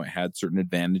it had certain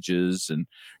advantages, and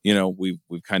we've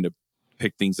kind of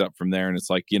picked things up from there. And it's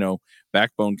like,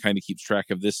 Backbone kind of keeps track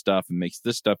of this stuff and makes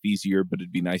this stuff easier, but it'd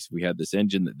be nice if we had this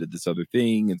engine that did this other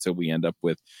thing. And so we end up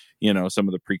with, some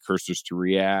of the precursors to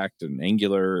React and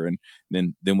Angular, and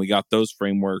then we got those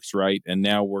frameworks right, and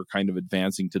now we're kind of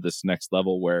advancing to this next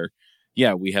level where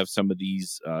we have some of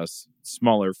these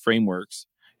smaller frameworks,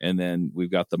 and then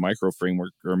we've got the micro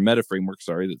framework or meta framework,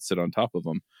 that sit on top of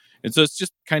them. And so it's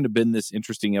just kind of been this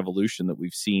interesting evolution that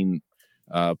we've seen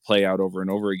play out over and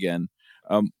over again.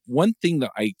 One thing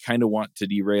that I kind of want to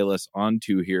derail us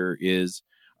onto here is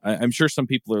I'm sure some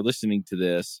people are listening to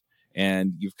this,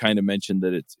 and you've kind of mentioned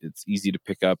that it's easy to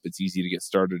pick up, it's easy to get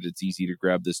started, it's easy to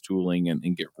grab this tooling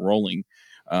and get rolling.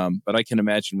 But I can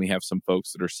imagine we have some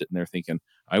folks that are sitting there thinking,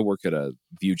 I work at a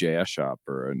Vue.js shop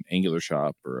or an Angular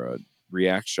shop or a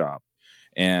React shop,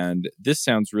 and this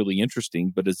sounds really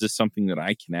interesting, but is this something that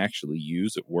I can actually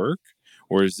use at work?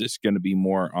 Or is this going to be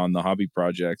more on the hobby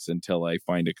projects until I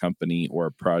find a company or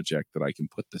a project that I can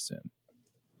put this in?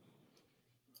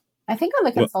 I think on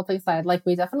the consulting side, like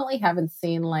we definitely haven't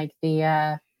seen like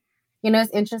the,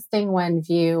 it's interesting when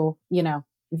Vue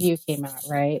came out,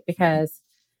 right? Because,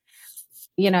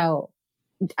 I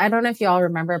don't know if you all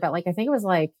remember, but like, I think it was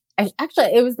like,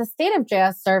 it was the State of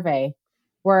JS survey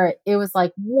where it was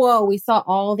like, whoa, we saw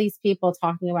all these people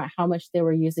talking about how much they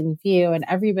were using Vue, and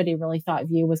everybody really thought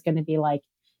Vue was going to be like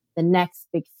the next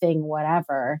big thing,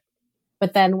 whatever.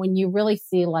 But then when you really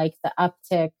see like the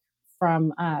uptick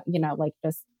from, like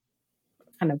just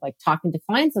kind of like talking to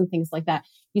clients and things like that,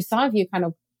 you saw Vue kind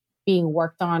of being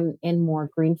worked on in more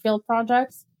greenfield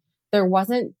projects. There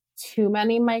wasn't too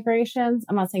many migrations.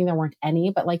 I'm not saying there weren't any,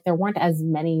 but like there weren't as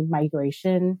many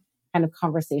migration kind of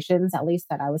conversations, at least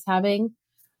that I was having.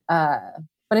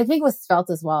 But I think with Svelte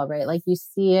as well, right? Like you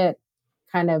see it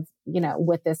kind of,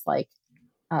 with this like,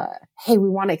 hey, we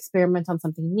want to experiment on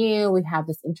something new. We have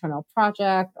this internal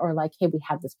project, or like, hey, we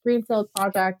have this greenfield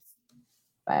project.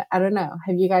 But I don't know.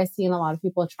 Have you guys seen a lot of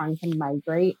people trying to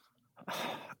migrate?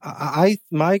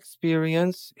 My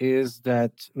experience is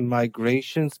that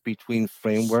migrations between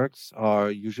frameworks are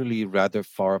usually rather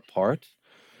far apart.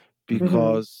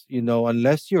 Because,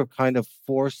 unless you're kind of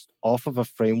forced off of a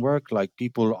framework, like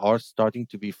people are starting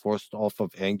to be forced off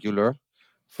of Angular,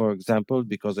 for example,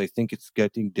 because I think it's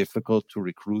getting difficult to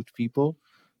recruit people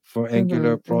for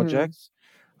Angular projects.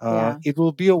 It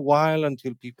will be a while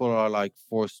until people are like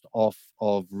forced off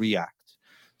of React.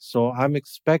 So I'm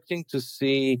expecting to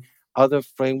see other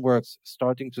frameworks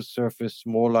starting to surface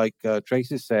more, like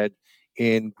Tracy said,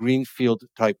 in greenfield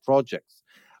type projects.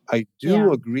 I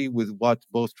do agree with what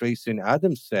both Tracy and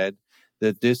Adam said,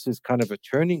 that this is kind of a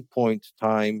turning point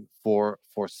time for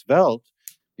Svelte,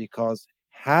 because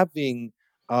having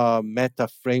a meta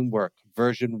framework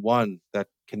version 1 that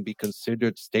can be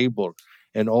considered stable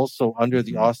and also under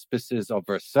the auspices of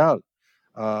Vercel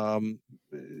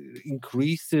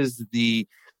increases the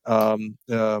how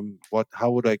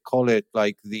would I call it,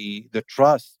 like the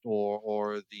trust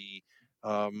or the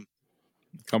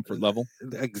comfort level,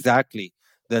 exactly,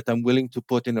 that I'm willing to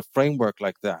put in a framework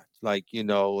like that. Like,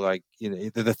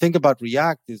 the thing about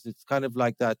React is it's kind of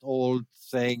like that old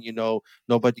saying,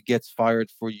 nobody gets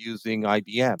fired for using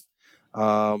IBM.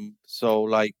 So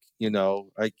like,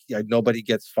 nobody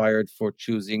gets fired for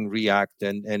choosing React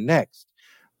and Next.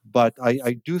 But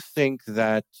I do think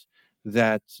that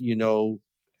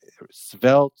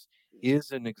Svelte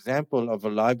is an example of a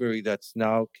library that's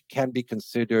now can be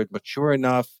considered mature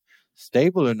enough,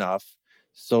 stable enough,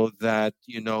 so that,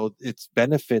 its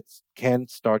benefits can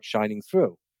start shining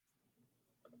through.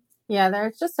 Yeah,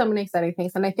 there's just so many exciting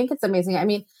things. And I think it's amazing. I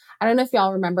mean, I don't know if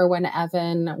y'all remember when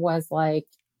Evan was like,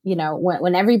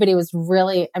 when everybody was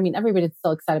really, everybody's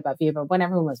still excited about Vue, but when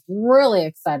everyone was really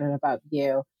excited about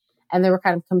Vue, and they were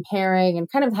kind of comparing and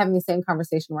kind of having the same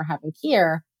conversation we're having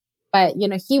here. But,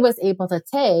 he was able to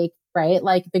take, right,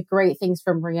 like the great things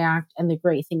from React and the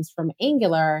great things from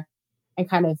Angular and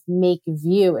kind of make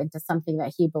Vue into something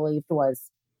that he believed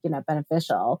was,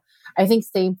 beneficial. I think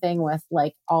same thing with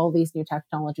like all these new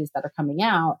technologies that are coming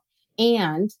out.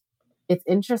 And it's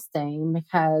interesting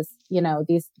because,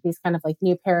 these kind of like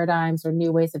new paradigms or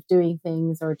new ways of doing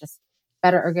things or just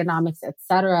better ergonomics, et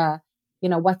cetera,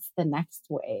 what's the next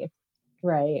wave,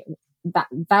 right?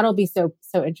 That'll be so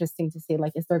interesting to see.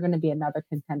 Like, is there going to be another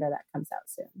contender that comes out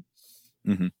soon?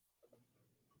 Mm-hmm.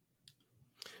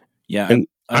 Yeah, and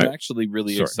I'm actually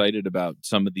really excited about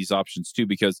some of these options too,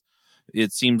 because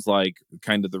it seems like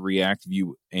kind of the React,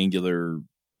 Vue, Angular,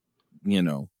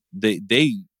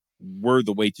 they were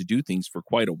the way to do things for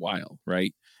quite a while,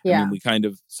 right? Yeah. I mean, we kind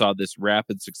of saw this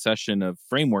rapid succession of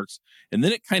frameworks, and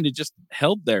then it kind of just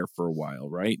held there for a while,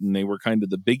 right? And they were kind of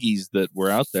the biggies that were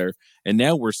out there. And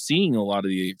now we're seeing a lot of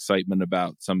the excitement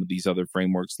about some of these other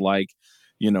frameworks like,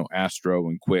 Astro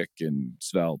and Quick and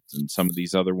Svelte and some of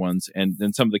these other ones. And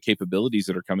then some of the capabilities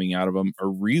that are coming out of them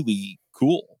are really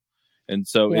cool. And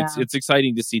so it's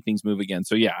exciting to see things move again.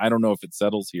 So yeah, I don't know if it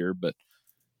settles here, but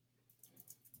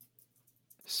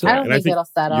I don't think it'll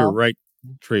settle. You're right.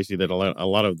 Tracy, that a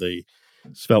lot of the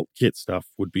SvelteKit stuff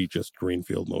would be just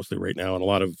greenfield mostly right now, and a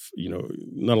lot of,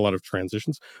 not a lot of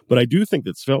transitions. But I do think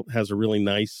that Svelte has a really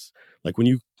nice, like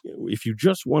if you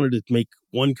just wanted to make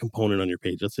one component on your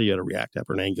page, let's say you had a React app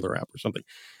or an Angular app or something,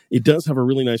 it does have a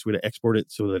really nice way to export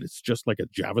it so that it's just like a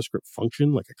JavaScript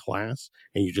function, like a class,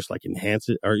 and you just like enhance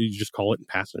it, or you just call it and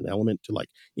pass an element to like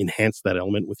enhance that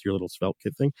element with your little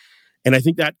SvelteKit thing. And I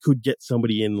think that could get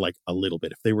somebody in like a little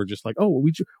bit. If they were just like, oh, well,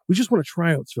 we just want to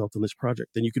try out Svelte on this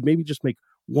project, then you could maybe just make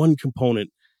one component,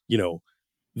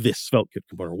 this SvelteKit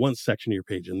component, one section of your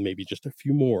page, and maybe just a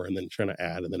few more, and then trying to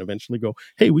add, and then eventually go,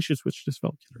 hey, we should switch to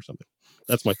SvelteKit or something.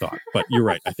 That's my thought. But you're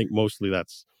right. I think mostly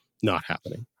that's not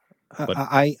happening. But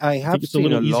I have think it's seen a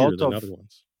little easier lot than of other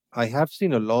ones. I have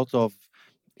seen a lot of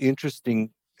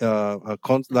interesting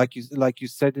like you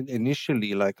said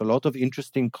initially, like a lot of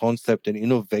interesting concept and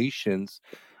innovations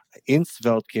in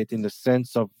SvelteKit, in the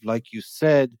sense of, like you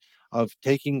said, of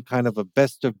taking kind of a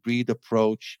best of breed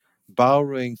approach,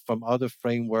 borrowing from other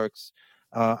frameworks.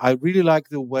 I really like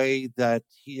the way that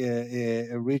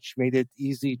Rich made it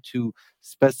easy to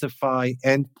specify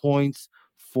endpoints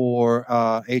for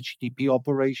HTTP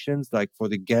operations, like for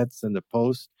the gets and the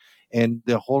post, and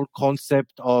the whole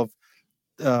concept of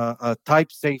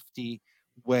type safety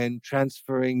when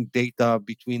transferring data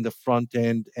between the front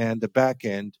end and the back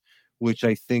end, which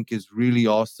I think is really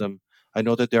awesome. I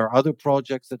know that there are other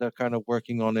projects that are kind of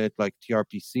working on it, like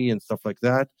TRPC and stuff like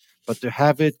that, but to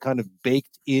have it kind of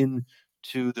baked in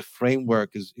to the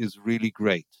framework is really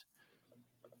great.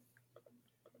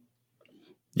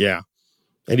 Yeah.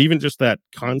 And even just that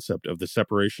concept of the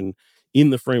separation in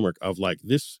the framework of like,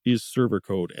 this is server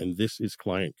code and this is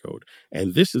client code,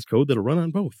 and this is code that'll run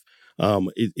on both.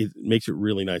 It makes it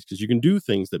really nice because you can do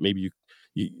things that maybe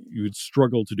you would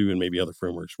struggle to do in maybe other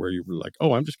frameworks, where you're like,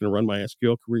 oh, I'm just going to run my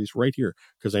SQL queries right here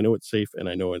because I know it's safe and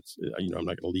I know it's, I'm not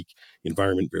going to leak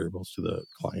environment variables to the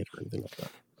client or anything like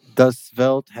that. Does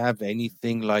Svelte have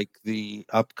anything like the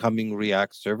upcoming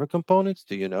React server components?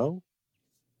 Do you know?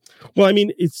 Well, I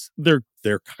mean, they're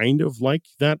kind of like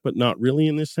that, but not really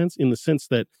in the sense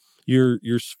that your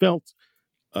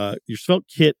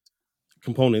SvelteKit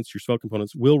components, your Svelte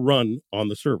components will run on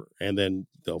the server, and then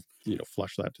they'll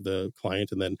flush that to the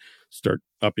client and then start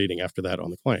updating after that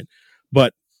on the client.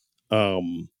 But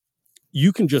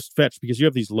you can just fetch, because you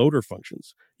have these loader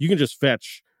functions, you can just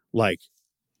fetch like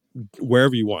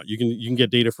wherever you want. You can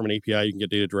get data from an API, you can get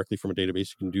data directly from a database,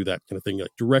 you can do that kind of thing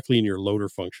like directly in your loader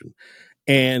function.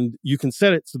 And you can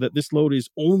set it so that this load is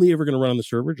only ever going to run on the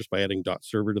server just by adding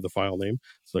 .server to the file name.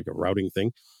 It's like a routing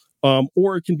thing.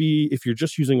 Or it can be, if you're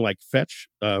just using like fetch,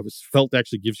 Svelte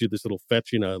actually gives you this little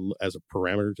fetch as a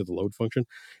parameter to the load function,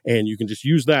 and you can just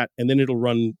use that, and then it'll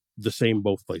run the same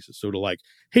both places. So it'll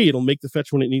it'll make the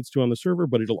fetch when it needs to on the server,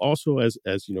 but it'll also, as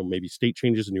maybe state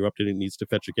changes and you update it needs to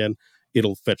fetch again,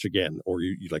 it'll fetch again. Or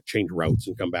you like change routes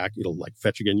and come back, it'll like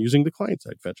fetch again using the client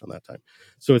side fetch on that time.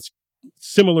 So it's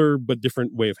similar but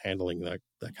different way of handling that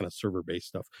kind of server based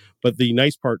stuff. But the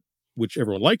nice part, which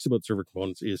everyone likes about server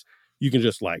components, is you can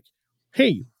just like,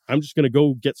 hey, I'm just going to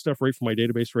go get stuff right from my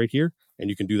database right here, and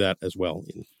you can do that as well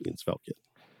in SvelteKit.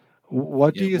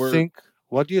 What do you think?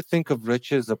 What do you think of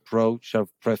Rich's approach of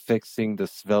prefixing the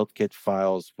SvelteKit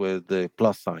files with the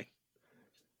plus sign?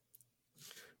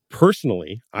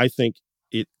 Personally, I think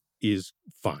it is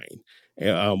fine,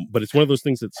 but it's one of those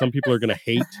things that some people are going to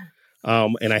hate.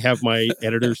 And I have my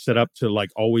editor set up to like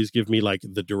always give me like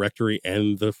the directory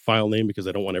and the file name, because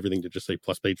I don't want everything to just say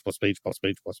plus page, plus page, plus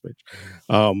page, plus page.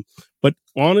 But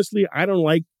honestly, I don't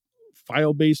like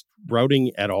file-based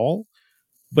routing at all.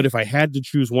 But if I had to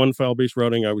choose one file-based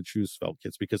routing, I would choose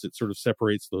SvelteKits, because it sort of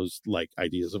separates those like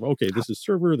ideas of, okay, this is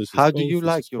server, this is how do you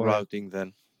like your routing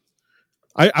then?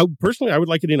 I personally, I would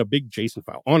like it in a big JSON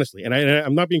file, honestly. And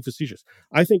I'm not being facetious.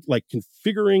 I think like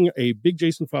configuring a big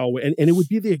JSON file, and it would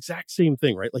be the exact same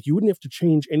thing, right? Like you wouldn't have to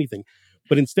change anything.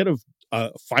 But instead of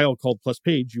a file called plus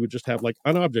page, you would just have like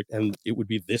an object, and it would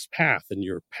be this path, and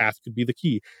your path could be the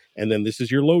key. And then this is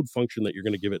your load function that you're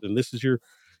going to give it. And this is your,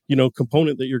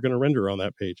 component that you're going to render on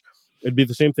that page. It'd be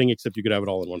the same thing, except you could have it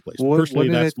all in one place. Personally,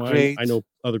 that's mine. I know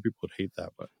other people would hate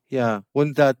that, but yeah,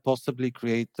 wouldn't that possibly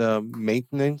create a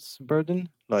maintenance burden,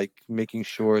 like making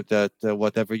sure that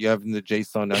whatever you have in the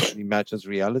JSON actually matches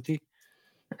reality?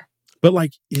 But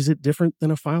like, is it different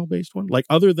than a file-based one? Like,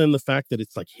 other than the fact that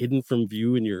it's like hidden from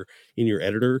view in your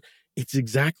editor, it's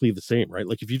exactly the same, right?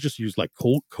 Like if you just use like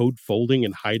code folding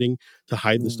and hiding to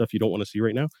hide the stuff you don't want to see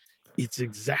right now, it's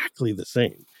exactly the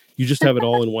same. You just have it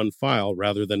all in one file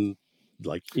rather than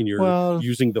like in your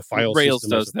using the file Rails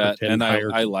system does as a that, pretend and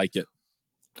hierarchy. I like it.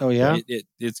 Oh yeah,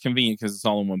 it's convenient because it's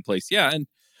all in one place. Yeah, and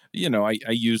I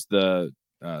use the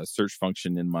search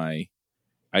function in my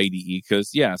IDE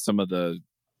because some of the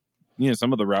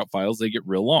route files, they get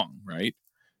real long, right?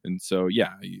 And so you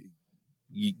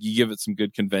give it some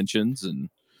good conventions and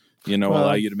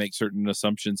allow you to make certain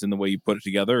assumptions in the way you put it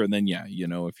together, and then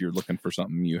if you're looking for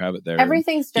something, you have it there.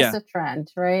 Everything's just a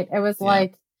trend, right? It was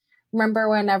like, remember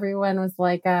when everyone was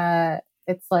like,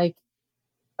 it's like,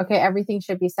 okay, everything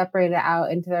should be separated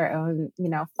out into their own,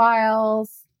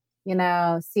 files,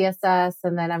 CSS.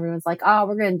 And then everyone's like, oh,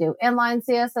 we're going to do inline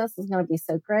CSS. It's going to be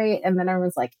so great. And then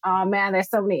everyone's like, oh man, there's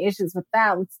so many issues with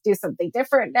that. Let's do something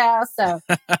different now. So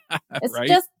it's right?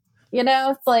 just,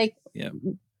 it's like,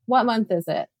 what month is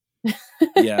it?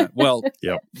 Well,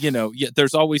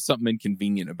 there's always something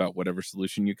inconvenient about whatever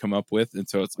solution you come up with, and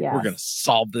so it's like we're going to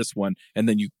solve this one, and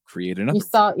then you create another.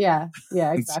 Exactly.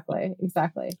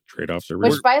 Trade-offs are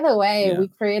real. Which, by the way, we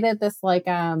created this like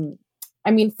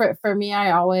for me,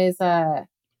 I always I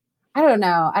don't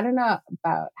know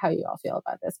about how you all feel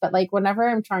about this, but like whenever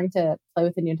I'm trying to play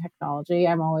with a new technology,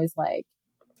 I'm always like,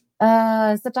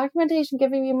 is the documentation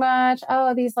giving me much?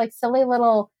 Oh, these like silly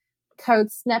little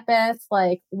code snippets,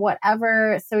 like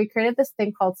whatever. So we created this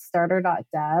thing called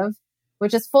starter.dev,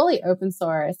 which is fully open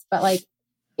source, but like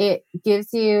it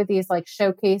gives you these like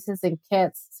showcases and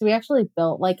kits. So we actually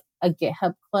built like a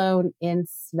GitHub clone in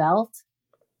Svelte,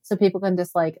 so people can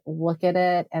just like look at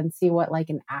it and see what like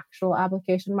an actual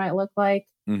application might look like.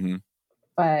 Mm-hmm.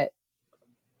 But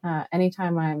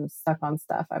anytime I'm stuck on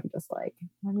stuff, I'm just like,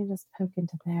 let me just poke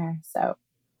into there. So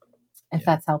if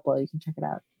that's helpful, you can check it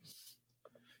out.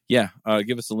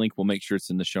 Give us a link. We'll make sure it's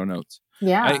in the show notes.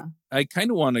 Yeah. I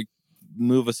kind of want to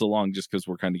move us along just because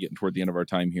we're kind of getting toward the end of our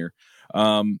time here.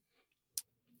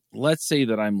 Let's say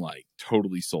that I'm like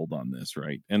totally sold on this,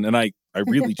 right? And I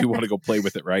really do want to go play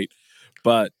with it, right?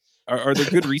 But are there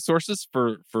good resources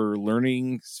for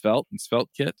learning Svelte and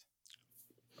SvelteKit?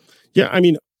 Yeah, I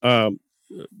mean,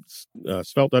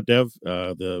 Svelte.dev,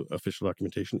 the official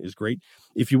documentation is great.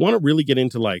 If you want to really get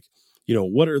into like,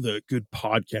 what are the good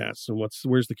podcasts and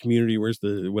where's the community, where's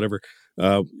the whatever,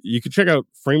 you could check out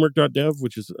framework.dev,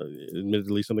 which is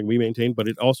admittedly something we maintain, but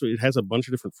it has a bunch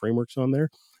of different frameworks on there,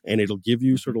 and it'll give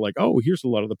you sort of like, oh, here's a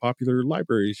lot of the popular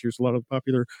libraries, here's a lot of the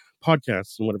popular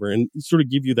podcasts and whatever, and sort of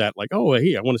give you that like, oh,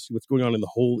 hey, I want to see what's going on in the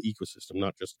whole ecosystem,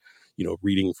 not just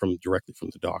reading directly from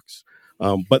the docs.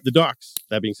 But the docs,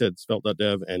 that being said,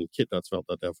 svelte.dev and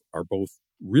kit.svelte.dev are both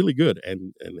really good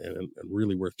and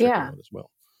really worth checking out as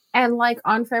well. And like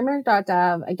on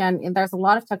framework.dev, again, there's a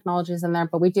lot of technologies in there,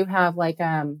 but we do have like,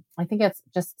 I think it's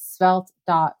just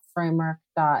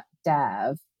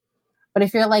svelte.framework.dev. But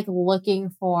if you're like looking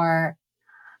for,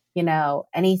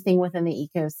 anything within the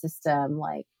ecosystem,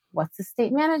 like what's the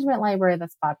state management library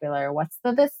that's popular? What's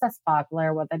this that's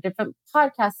popular? What are the different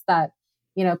podcasts that,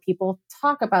 people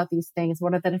talk about these things?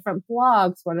 What are the different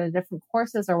blogs? What are the different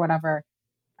courses or whatever?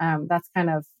 That's kind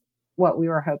of what we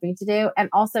were hoping to do. And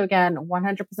also, again,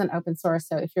 100% open source.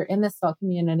 So if you're in the Svelte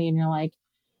community and you're like,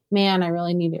 man, I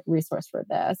really need a resource for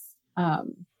this,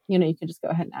 you can just go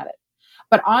ahead and add it.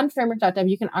 But on framework.dev,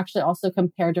 you can actually also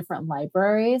compare different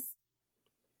libraries.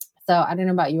 So I don't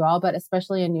know about you all, but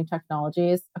especially in new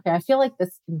technologies. Okay, I feel like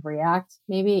this in React,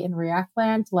 maybe in React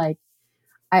land, like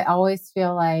I always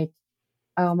feel like,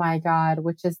 oh my God,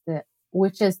 what is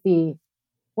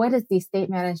the state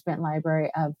management library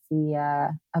of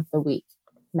the week?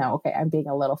 No, okay, I'm being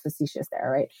a little facetious there,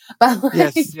 right? But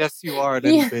like, yes, you are a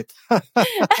little bit. but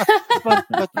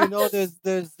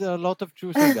there's a lot of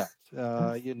truth in that.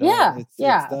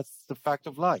 That's the fact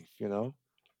of life.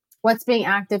 What's being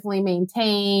actively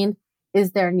maintained?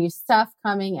 Is there new stuff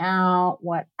coming out?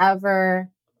 Whatever.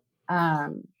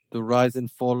 The rise and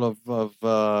fall of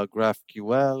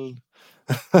GraphQL.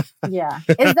 Yeah.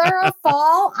 Is there a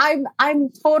fall? I'm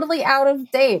totally out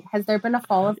of date. Has there been a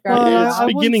fall of GraphQL? It's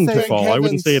beginning to fall. I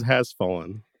wouldn't say it has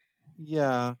fallen.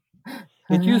 Yeah.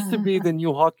 It used to be the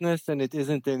new hotness, and it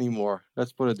isn't anymore.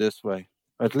 Let's put it this way.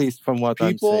 At least from what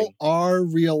I'm saying. People are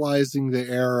realizing the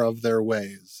error of their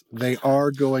ways. They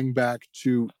are going back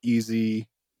to easy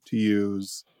to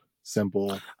use,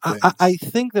 simple things. I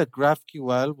think that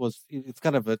GraphQL it's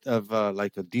kind of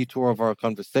like a detour of our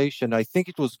conversation. I think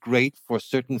it was great for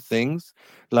certain things,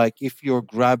 like if you're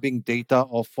grabbing data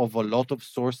off of a lot of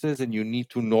sources and you need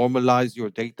to normalize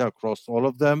your data across all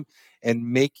of them, and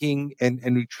making and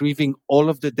retrieving all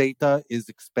of the data is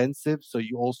expensive. So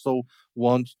you also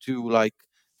want to like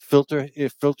filter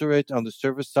it on the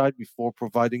server side before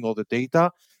providing all the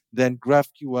data. Then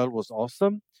GraphQL was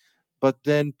awesome. But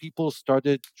then people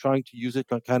started trying to use it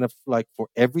kind of like for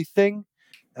everything.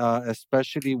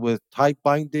 especially with type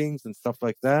bindings and stuff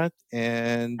like that.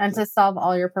 And to solve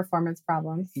all your performance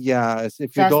problems. Yeah,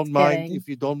 if you don't mind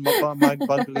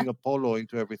bundling a polo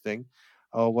into everything,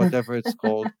 or whatever it's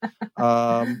called.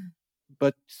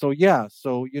 But so you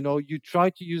try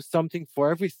to use something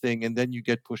for everything, and then you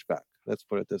get pushback. Let's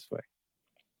put it this way.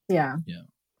 Yeah.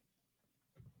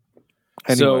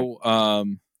 Anyway.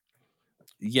 So,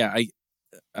 yeah,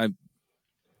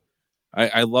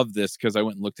 I love this because I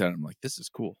went and looked at it. I'm like, this is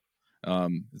cool.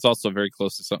 It's also very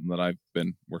close to something that I've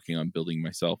been working on building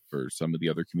myself for some of the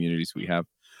other communities we have.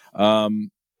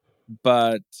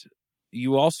 But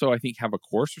you also, I think, have a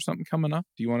course or something coming up.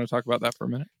 Do you want to talk about that for a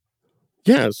minute?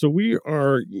 Yeah, so we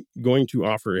are going to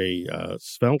offer a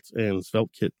Svelte and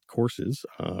SvelteKit courses,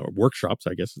 workshops,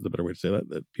 I guess is the better way to say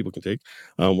that people can take.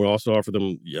 We'll also offer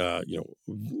them,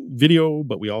 video,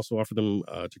 but we also offer them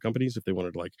to companies if they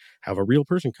wanted to like have a real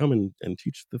person come and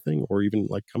teach the thing, or even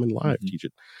like come in live teach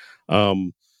it.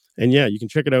 And yeah, you can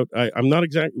check it out. I'm not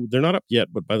they're not up yet,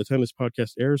 but by the time this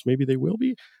podcast airs, maybe they will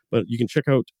be. But you can check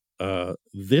out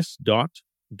this.co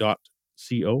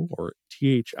or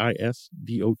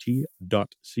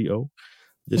THISDOT.co,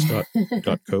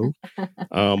 this.co.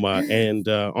 And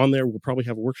on there, we'll probably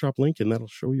have a workshop link, and that'll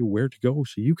show you where to go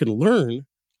so you can learn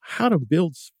how to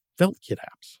build SvelteKit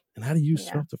apps and how to use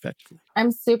Svelte effectively.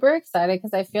 I'm super excited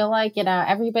because I feel like,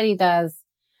 everybody does,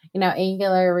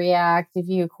 Angular, React,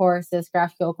 Vue courses,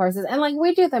 GraphQL courses, and like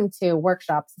we do them too,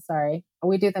 workshops,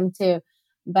 we do them too.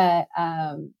 But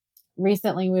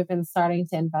recently we've been starting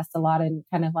to invest a lot in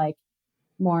kind of like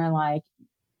more like,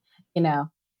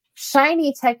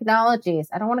 shiny technologies.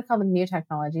 I don't want to call them new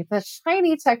technology, but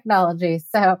shiny technologies.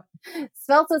 So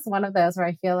Svelte is one of those where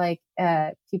I feel like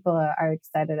people are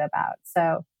excited about.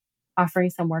 So offering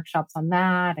some workshops on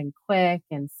that, and Quick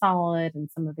and Solid and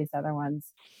some of these other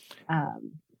ones.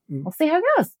 We'll see how it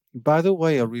goes. By the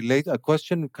way, a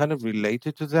question kind of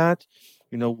related to that.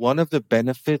 One of the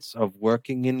benefits of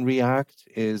working in React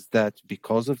is that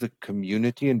because of the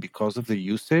community and because of the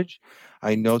usage,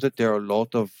 I know that there are a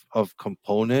lot of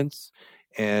components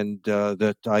and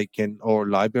that I can, or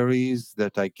libraries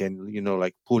that I can,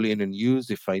 like pull in and use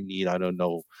if I need, I don't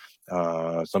know,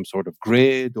 some sort of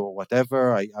grid or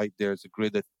whatever. There's a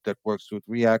grid that works with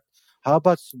React. How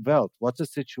about Svelte? What's the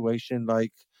situation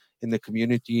like in the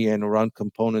community and around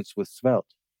components with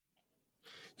Svelte?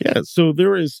 Yeah, so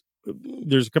there's a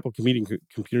couple of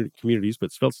communities,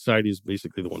 but Svelte Society is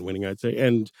basically the one winning, I'd say.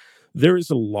 And there is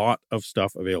a lot of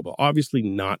stuff available. Obviously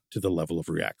not to the level of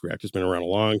React. React has been around a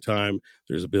long time.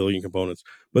 There's a billion components,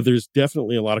 but there's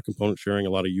definitely a lot of component sharing, a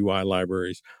lot of UI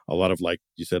libraries, a lot of, like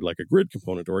you said, like a grid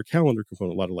component or a calendar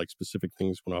component, a lot of like specific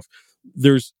things went off.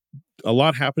 There's a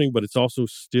lot happening, but it's also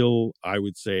still, I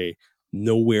would say,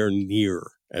 nowhere near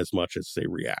as much as, say,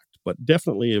 React, but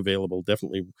definitely available,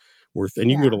 definitely worth. And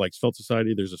you can go to like Svelte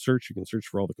Society. There's a search. You can search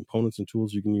for all the components and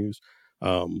tools you can use.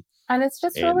 And it's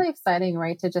just really exciting,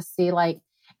 right? To just see, like,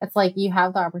 it's like you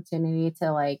have the opportunity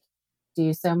to like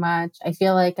do so much. I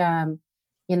feel like,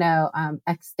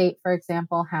 XState, for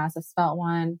example, has a Svelte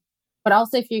one. But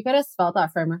also, if you go to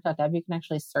svelte.framework.dev, you can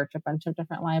actually search a bunch of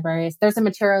different libraries. There's a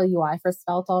material UI for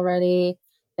Svelte already.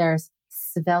 There's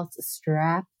Svelte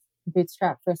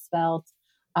Bootstrap for Svelte.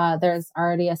 There's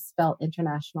already a Svelte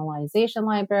internationalization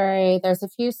library. There's a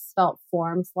few Svelte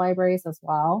forms libraries as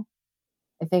well.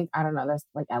 I think, I don't know, there's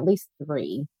like at least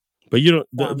 3. But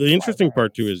the interesting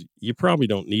part too is you probably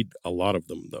don't need a lot of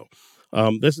them though.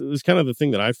 This is kind of the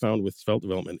thing that I found with Svelte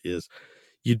development is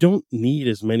you don't need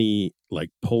as many like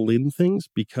pull in things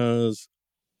because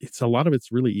a lot of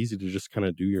it's really easy to just kind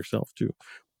of do yourself too.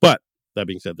 But that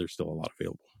being said, there's still a lot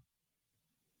available.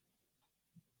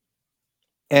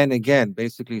 And again,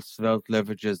 basically, Svelte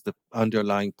leverages the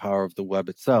underlying power of the web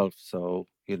itself. So,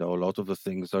 a lot of the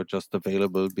things are just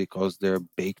available because they're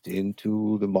baked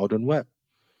into the modern web.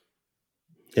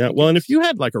 Yeah, well, and if you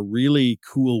had like a really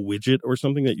cool widget or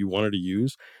something that you wanted to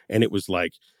use, and it was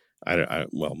like,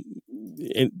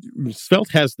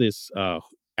 Svelte has this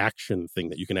action thing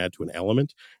that you can add to an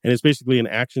element, and it's basically an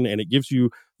action, and it gives you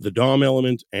the DOM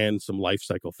element and some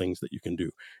lifecycle things that you can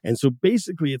do. And so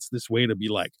basically, it's this way to be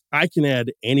like, I can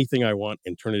add anything I want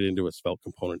and turn it into a Svelte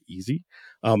component easy.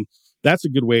 That's a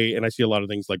good way, and I see a lot of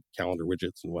things like calendar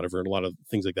widgets and whatever, and a lot of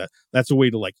things like that. That's a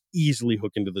way to like easily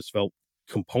hook into the Svelte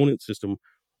component system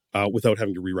without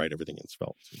having to rewrite everything in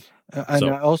Svelte. And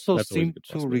I also seem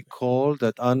to recall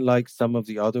that unlike some of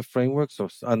the other frameworks, or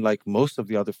unlike most of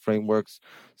the other frameworks,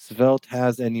 Svelte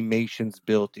has animations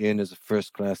built in as a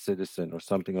first-class citizen or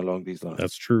something along these lines.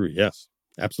 That's true. Yes,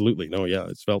 absolutely. No, yeah,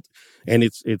 it's Svelte, and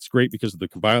it's great because of the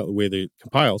way that it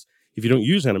compiles. If you don't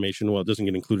use animation, well, it doesn't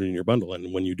get included in your bundle.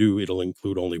 And when you do, it'll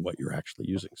include only what you're actually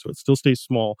using. So it still stays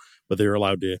small, but they're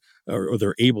allowed to, or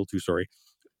they're able to,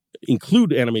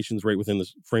 include animations right within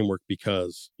this framework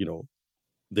because,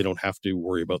 they don't have to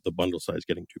worry about the bundle size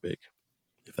getting too big,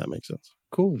 if that makes sense.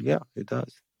 Cool. Yeah, it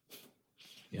does.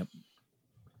 Yep.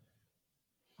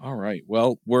 All right.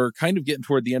 Well, we're kind of getting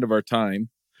toward the end of our time.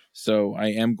 So I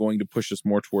am going to push us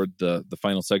more toward the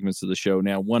final segments of the show.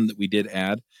 Now, one that we did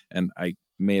add, and I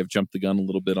may have jumped the gun a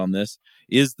little bit on this,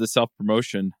 is the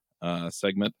self-promotion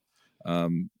segment.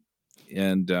 And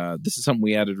this is something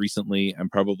we added recently. I'm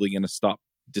probably going to stop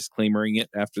disclaimering it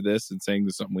after this and saying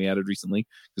this is something we added recently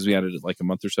because we added it like a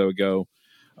month or so ago.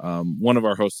 One of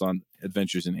our hosts on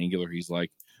Adventures in Angular, he's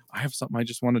like, I have something I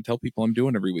just want to tell people I'm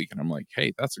doing every week. And I'm like,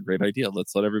 hey, that's a great idea.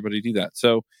 Let's let everybody do that.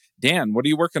 So, Dan, what are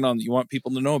you working on that you want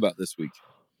people to know about this week?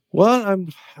 Well,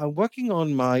 I'm working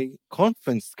on my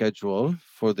conference schedule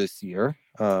for this year.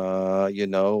 Start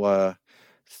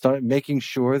making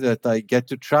sure that I get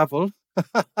to travel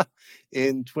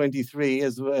in 23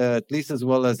 at least as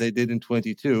well as I did in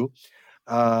 22.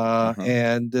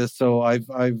 And so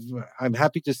I'm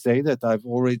happy to say that I've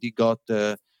already got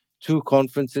 2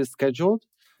 conferences scheduled.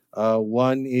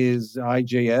 One is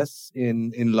IJS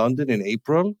in London in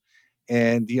April,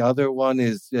 and the other one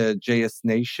is JS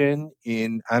Nation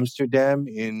in Amsterdam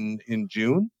in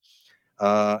June.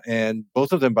 And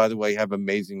both of them, by the way, have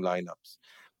amazing lineups.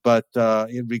 But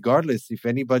regardless, if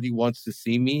anybody wants to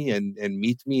see me and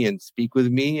meet me and speak with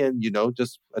me and,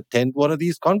 just attend one of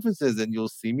these conferences and you'll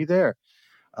see me there.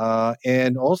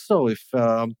 And also, if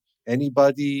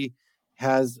anybody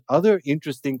has other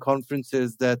interesting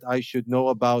conferences that I should know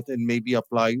about and maybe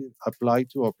apply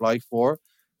for,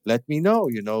 let me know.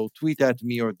 Tweet at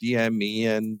me or DM me,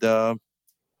 and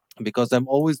because I'm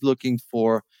always looking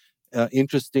for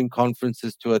interesting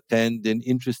conferences to attend in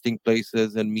interesting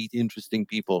places and meet interesting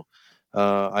people.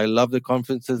 I love the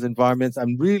conferences environments.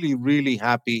 I'm really, really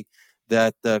happy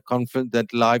that that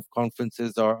live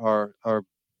conferences are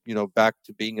back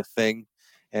to being a thing,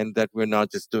 and that we're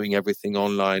not just doing everything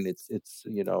online. It's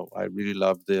I really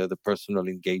love the personal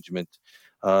engagement.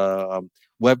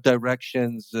 Web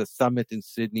Directions Summit in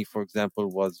Sydney, for example,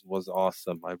 was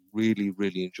awesome. I really,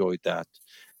 really enjoyed that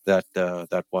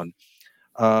one.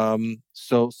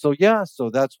 So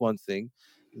that's one thing.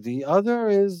 The other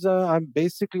is I'm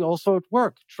basically also at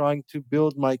work trying to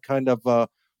build my kind of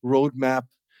roadmap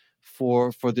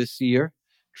for this year,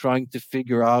 trying to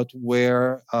figure out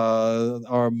where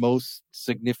our most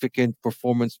significant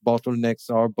performance bottlenecks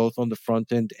are, both on the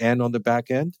front end and on the back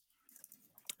end.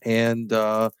 And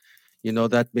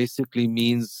that basically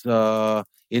means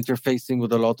interfacing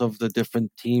with a lot of the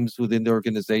different teams within the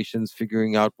organizations,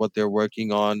 figuring out what they're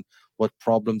working on, what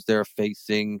problems they're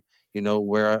facing,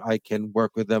 where I can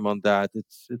work with them on that.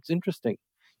 It's interesting.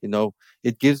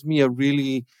 It gives me a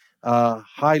really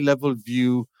high level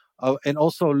view and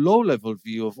also a low level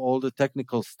view of all the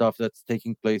technical stuff that's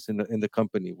taking place in the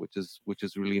company, which is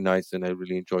really nice, and I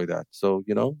really enjoy that. So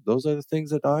those are the things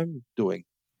that I'm doing.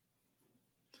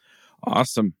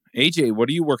 Awesome. AJ, what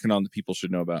are you working on that people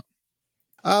should know about?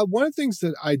 One of the things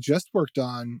that I just worked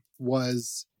on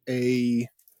was a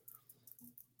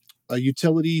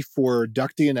utility for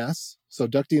DuckDNS. So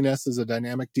DuckDNS is a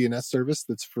dynamic DNS service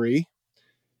that's free.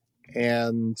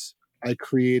 And I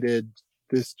created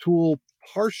this tool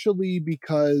partially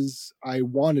because I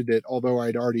wanted it, although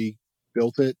I'd already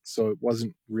built it, so it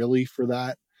wasn't really for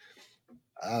that.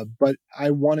 But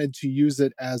I wanted to use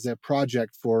it as a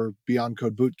project for Beyond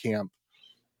Code Bootcamp.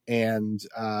 And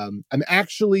I'm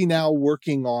actually now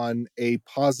working on a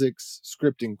POSIX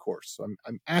scripting course. So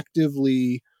I'm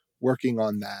actively working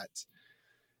on that.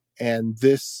 And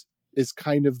this is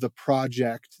kind of the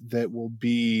project that will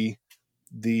be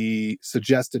the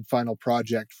suggested final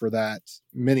project for that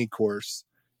mini course.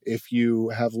 If you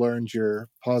have learned your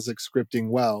POSIX scripting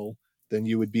well, then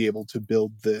you would be able to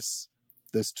build this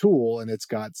tool, and it's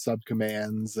got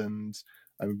subcommands, and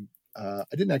I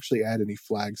didn't actually add any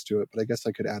flags to it, but I guess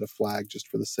I could add a flag just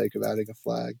for the sake of adding a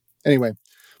flag. Anyway,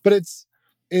 but it's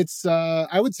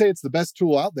I would say it's the best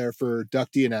tool out there for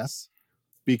DuckDNS,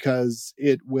 because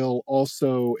it will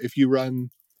also, if you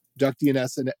run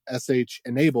DuckDNS and sh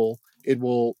enable, it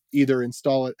will either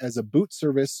install it as a boot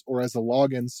service or as a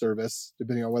login service,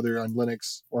 depending on whether you're on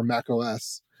Linux or Mac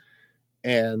OS.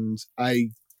 And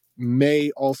I may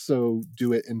also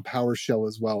do it in PowerShell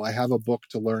as well. I have a book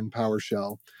to learn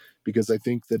PowerShell because I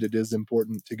think that it is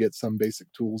important to get some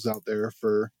basic tools out there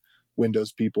for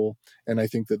Windows people. And I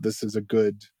think that this is a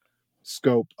good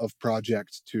scope of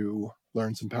project to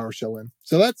learn some PowerShell in.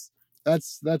 So that's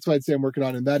what I'd say I'm working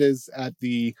on, and that is at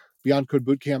the Beyond Code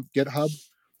Bootcamp GitHub.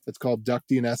 It's called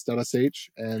duckdns.sh.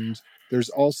 And there's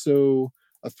also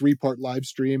a 3-part live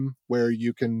stream where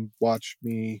you can watch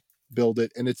me build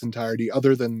it in its entirety,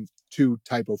 other than 2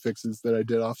 typo fixes that I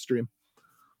did off stream.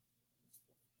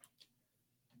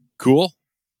 Cool.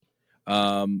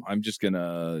 I'm just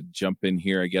gonna jump in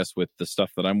here, I guess, with the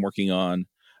stuff that I'm working on.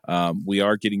 We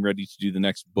are getting ready to do the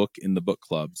next book in the book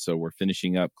club, so we're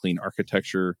finishing up Clean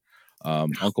Architecture.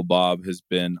 Uncle Bob has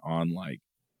been on like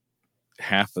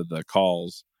half of the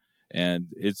calls, and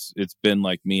it's been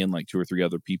like me and like 2 or 3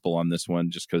 other people on this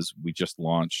one, just because we just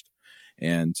launched,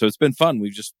 and so it's been fun.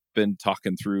 We've just been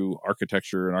talking through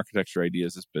architecture and architecture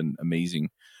ideas. It's been amazing.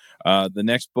 The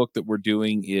next book that we're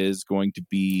doing is going to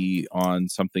be on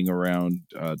something around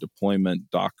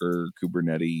deployment, Docker,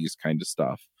 Kubernetes kind of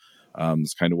stuff.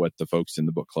 It's kind of what the folks in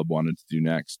the book club wanted to do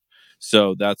next.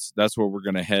 So that's where we're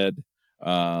going to head.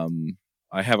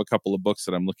 I have a couple of books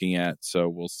that I'm looking at, so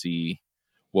we'll see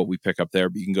what we pick up there.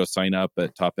 But you can go sign up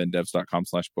at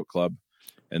topenddevs.com/book club.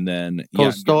 And then,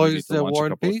 Tolstoy's War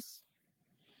and Peace?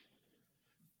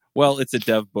 Well, it's a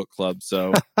dev book club,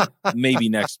 so maybe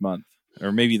next month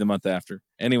or maybe the month after.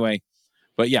 Anyway,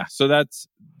 but yeah, so that's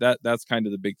kind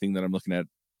of the big thing that I'm looking at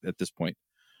this point.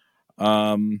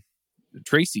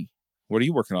 Tracy, what are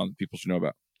you working on that people should know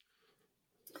about?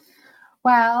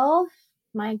 Well,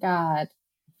 my God,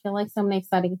 I feel like so many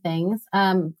exciting things.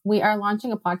 We are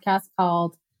launching a podcast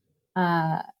called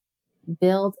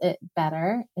Build It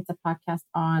Better. It's a podcast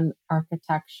on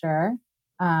architecture.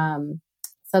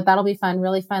 So that'll be fun,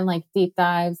 really fun, like deep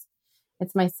dives.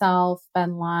 It's myself,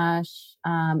 Ben Lush,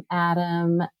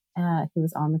 Adam,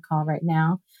 who's on the call right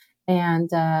now, and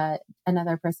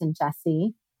another person,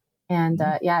 Jesse. And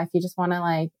if you just want to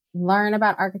like learn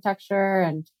about architecture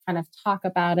and kind of talk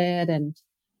about it and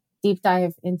deep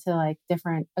dive into like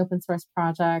different open source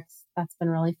projects, that's been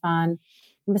really fun.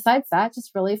 And besides that,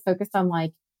 just really focused on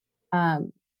like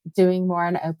doing more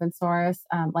in open source,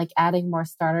 like adding more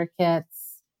starter kits.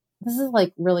 This is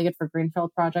like really good for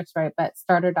greenfield projects, right? But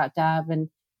starter.dev and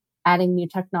adding new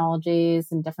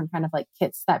technologies and different kind of like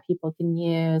kits that people can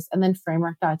use. And then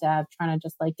framework.dev, trying to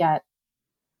just like get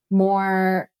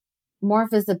more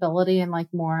visibility and like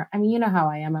more, I mean, you know how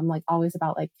I am. I'm like always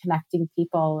about like connecting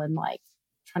people and like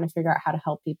trying to figure out how to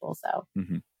help people. So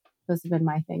those have been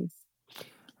my things.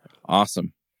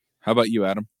 Awesome. How about you,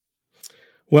 Adam?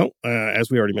 Well,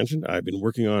 as we already mentioned, I've been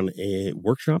working on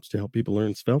workshops to help people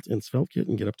learn Svelte and SvelteKit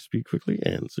and get up to speed quickly.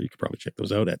 And so you could probably check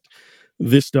those out at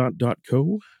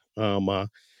this.co.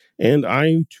 And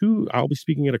I'll be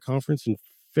speaking at a conference in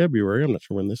February. I'm not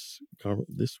sure when this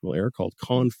will air, called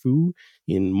Confu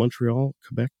in Montreal,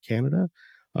 Quebec, Canada.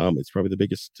 It's probably the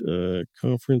biggest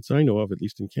conference I know of, at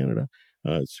least in Canada.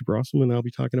 It's super awesome. And I'll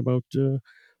be talking about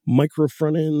micro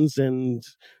front ends and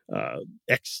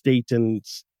X-State and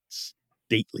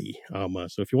Stately.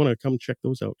 So if you want to come check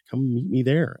those out, come meet me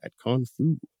there at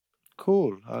Confu.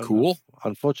 Cool. Cool.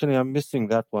 Unfortunately, I'm missing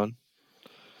that one.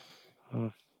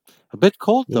 A bit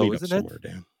cold We'll though, meet up isn't somewhere,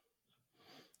 Dan.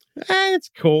 It's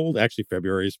cold. Actually,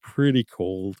 February is pretty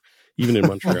cold, even in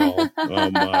Montreal.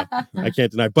 I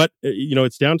can't deny. But,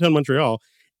 it's downtown Montreal.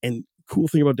 And cool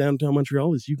thing about downtown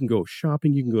Montreal is you can go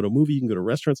shopping, you can go to a movie, you can go to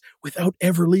restaurants without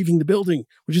ever leaving the building,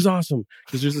 which is awesome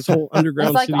because there's this whole underground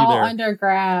it's like city all there.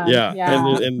 Underground. Yeah.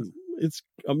 Yeah. And it's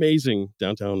amazing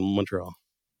downtown Montreal.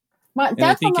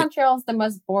 Downtown Montreal is the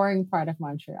most boring part of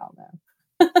Montreal,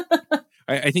 though.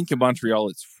 I think in Montreal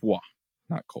it's froid,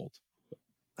 not cold.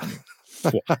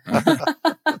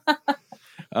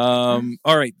 All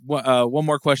right. One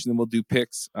more question, then we'll do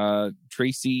picks.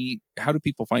 Tracy, how do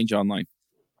people find you online?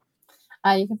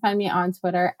 You can find me on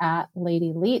Twitter at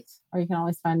LadyLeet, or you can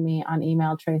always find me on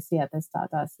email,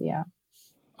 tracy@this.co.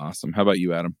 Awesome. How about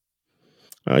you, Adam?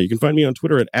 You can find me on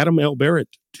Twitter at Adam L.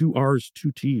 Barrett, 2 R's,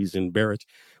 2 T's in Barrett,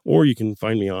 or you can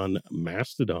find me on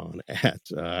Mastodon at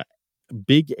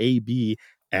BigAB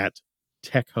at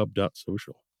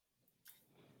techhub.social.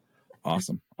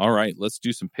 Awesome. All right, let's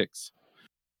do some picks.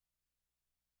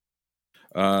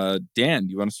 Dan, do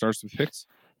you want to start with picks?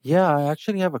 Yeah, I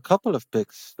actually have a couple of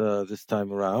picks this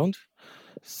time around.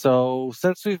 So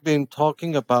since we've been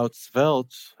talking about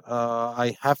Svelte,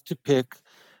 I have to pick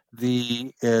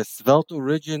the Svelte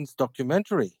Origins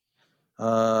documentary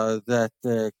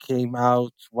that came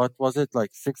out, what was it, like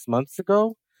 6 months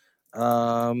ago?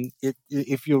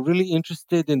 If you're really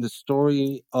interested in the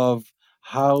story of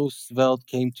how Svelte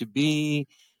came to be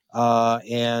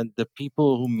and the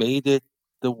people who made it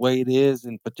the way it is,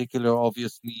 in particular,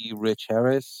 obviously, Rich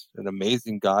Harris, an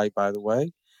amazing guy, by the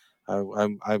way.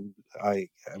 I'm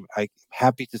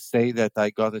happy to say that I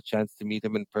got a chance to meet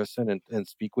him in person and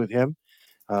speak with him.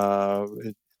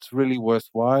 It's really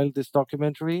worthwhile, this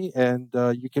documentary, and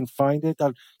you can find it.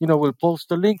 We'll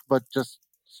post a link, but just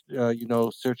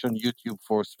search on YouTube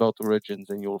for Svelte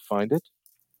Origins, and you'll find it.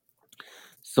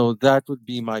 So that would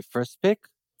be my first pick.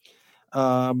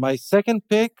 My second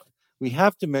pick, we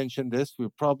have to mention this. We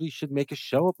probably should make a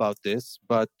show about this,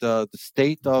 but the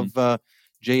state of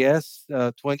JS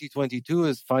 2022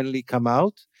 has finally come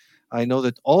out. I know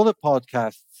that all the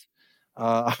podcasts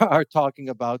are talking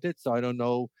about it, so I don't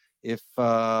know if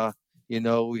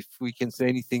if we can say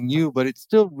anything new, but it's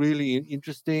still really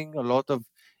interesting. A lot of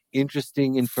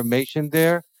interesting information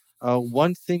there.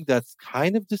 One thing that's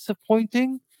kind of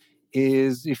disappointing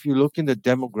is if you look in the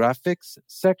demographics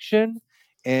section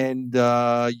and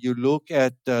you look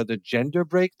at the gender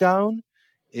breakdown,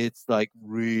 it's like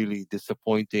really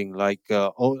disappointing. Like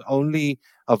only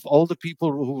of all the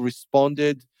people who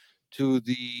responded to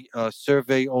the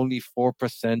survey, only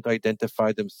 4%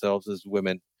 identify themselves as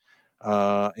women,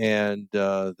 and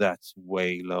that's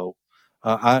way low.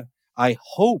 I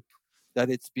hope that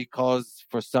it's because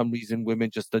for some reason women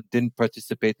just didn't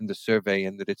participate in the survey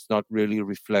and that it's not really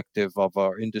reflective of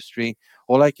our industry.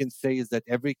 All I can say is that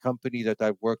every company that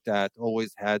I've worked at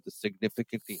always had a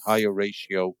significantly higher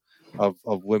ratio of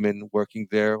women working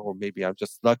there, or maybe I'm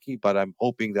just lucky, but I'm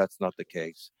hoping that's not the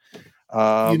case.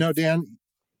 Dan,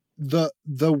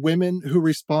 the women who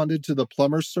responded to the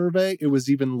plumber survey, it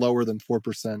was even lower than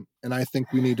 4%. And I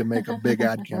think we need to make a big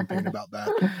ad campaign about that.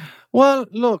 Well,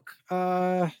 look,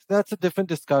 that's a different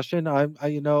discussion. I'm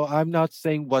not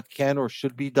saying what can or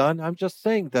should be done. I'm just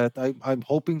saying that I'm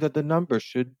hoping that the number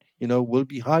will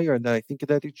be higher, and I think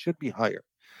that it should be higher.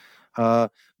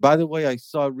 By the way, I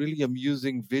saw a really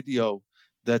amusing video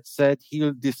that said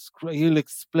he'll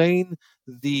explain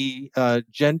the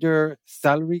gender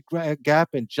salary gap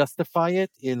and justify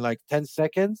it in like 10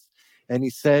 seconds. And he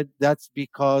said that's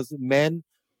because men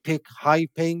pick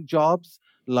high-paying jobs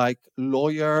like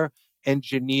lawyer,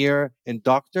 engineer, and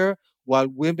doctor, while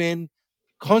women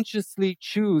consciously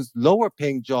choose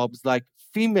lower-paying jobs like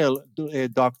female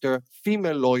doctor,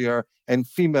 female lawyer, and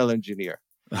female engineer.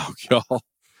 Oh,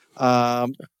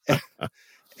 God.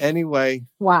 Anyway.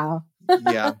 Wow.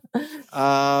 Yeah.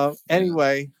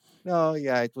 Anyway. No,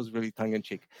 yeah, it was really tongue in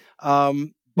cheek.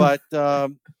 But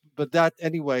that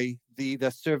anyway,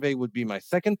 the survey would be my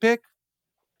second pick.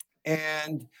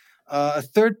 And a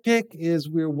third pick is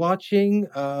we're watching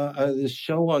this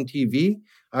show on TV,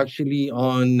 actually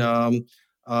on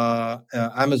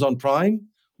Amazon Prime,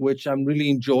 which I'm really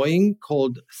enjoying,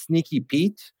 called Sneaky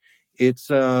Pete. It's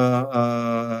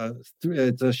a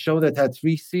show that had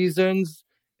 3 seasons.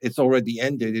 It's already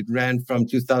ended. It ran from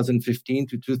 2015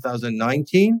 to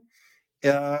 2019.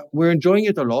 We're enjoying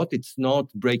it a lot. It's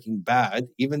not Breaking Bad,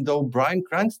 even though Bryan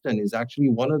Cranston is actually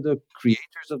one of the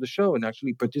creators of the show and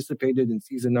actually participated in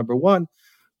season number 1.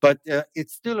 But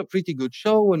it's still a pretty good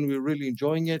show, and we're really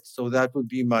enjoying it. So that would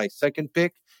be my second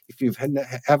pick. If you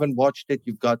haven't watched it,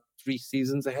 you've got 3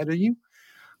 seasons ahead of you.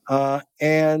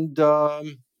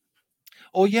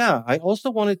 Oh yeah, I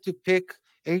also wanted to pick,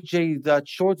 AJ, that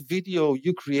short video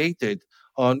you created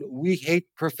on We Hate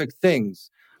Perfect Things.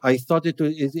 I thought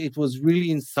it was really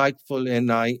insightful,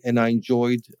 and I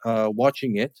enjoyed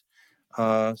watching it.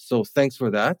 So thanks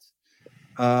for that.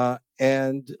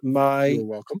 And You're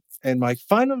welcome. And my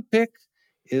final pick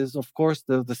is, of course,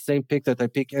 the same pick that I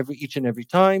pick each and every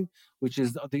time, which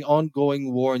is the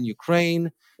ongoing war in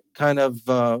Ukraine. Kind of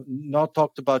not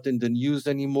talked about in the news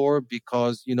anymore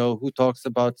because, who talks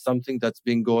about something that's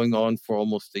been going on for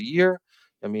almost a year?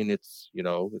 I mean, it's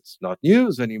not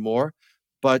news anymore,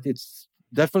 but it's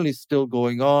definitely still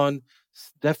going on.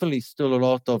 Definitely still a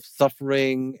lot of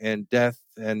suffering and death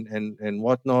and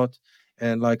whatnot.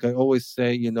 And like I always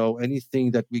say,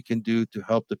 anything that we can do to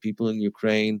help the people in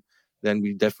Ukraine, then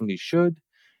we definitely should.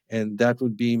 And that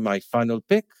would be my final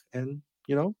pick. And,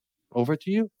 over to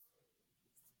you.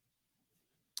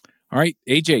 All right,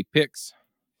 AJ, picks.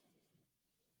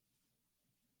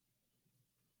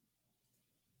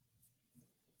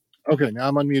 Okay, now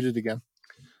I'm unmuted again.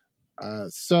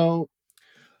 So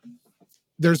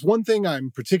there's one thing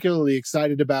I'm particularly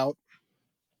excited about.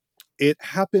 It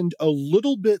happened a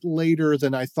little bit later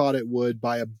than I thought it would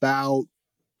by about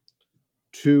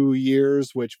 2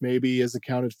 years, which maybe is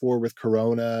accounted for with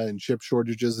Corona and chip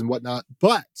shortages and whatnot.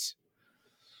 But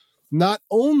not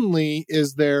only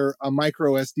is there a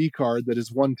micro SD card that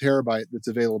is 1 terabyte that's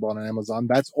available on Amazon,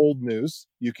 that's old news.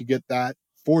 You could get that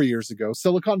 4 years ago.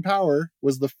 Silicon Power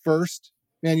was the first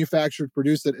manufacturer to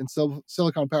produce it, and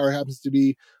Silicon Power happens to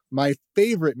be my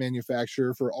favorite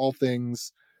manufacturer for all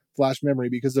things flash memory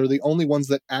because they're the only ones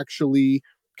that actually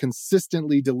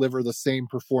consistently deliver the same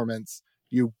performance.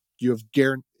 You you have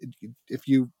if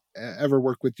you ever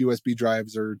work with USB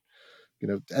drives or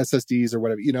SSDs or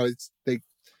whatever,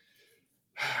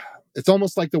 it's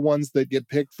almost like the ones that get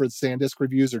picked for SanDisk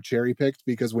reviews are cherry picked,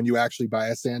 because when you actually buy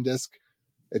a SanDisk,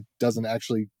 it doesn't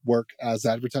actually work as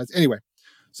advertised. Anyway,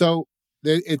 so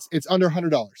it's under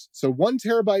 $100. So 1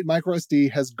 terabyte micro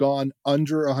SD has gone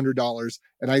under $100,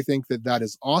 and I think that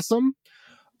is awesome.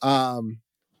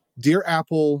 Dear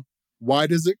Apple, why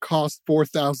does it cost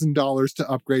 $4,000 to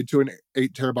upgrade to an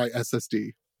 8 terabyte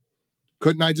SSD?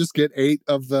 Couldn't I just get 8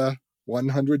 of the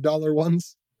 $100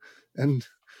 ones? And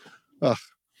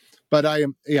but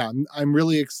I'm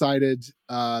really excited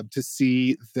to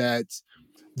see that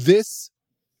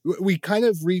we kind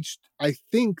of reached, I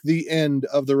think, the end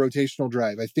of the rotational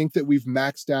drive. I think that we've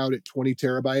maxed out at 20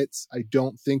 terabytes. I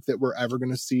don't think that we're ever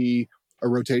going to see a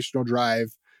rotational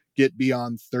drive get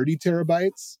beyond 30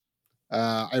 terabytes.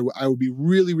 I would be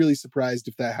really, really surprised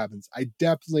if that happens. I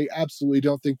definitely, absolutely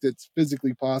don't think that's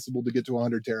physically possible to get to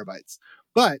 100 terabytes.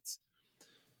 But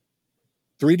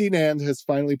 3D NAND has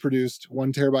finally produced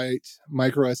 1 terabyte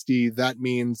micro SD. That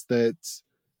means that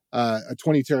a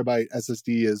 20 terabyte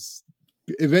SSD is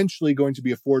eventually going to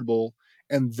be affordable.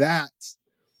 And that,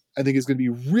 I think, is going to be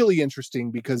really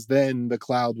interesting, because then the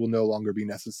cloud will no longer be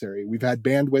necessary. We've had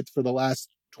bandwidth for the last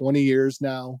 20 years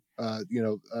now,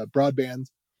 broadband.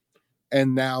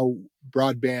 And now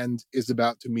broadband is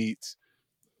about to meet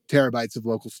terabytes of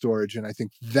local storage. And I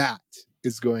think that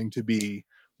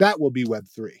will be Web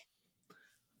 3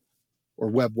 or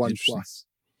Web 1 plus.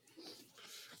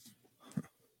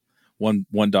 One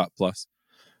dot plus.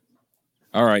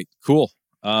 All right, cool.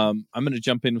 I'm going to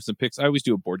jump in with some picks. I always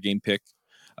do a board game pick.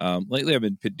 Lately, I've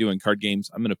been doing card games.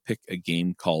 I'm going to pick a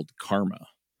game called Karma.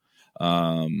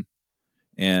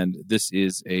 And this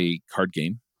is a card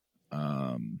game.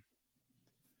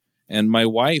 And my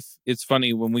wife, it's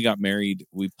funny, when we got married,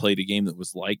 we played a game that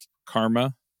was like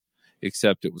Karma,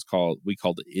 except we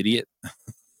called it Idiot.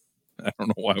 I don't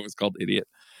know why it was called Idiot,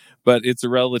 but it's a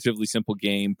relatively simple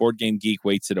game. Board Game Geek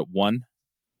weights it at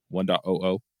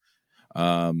 1.00.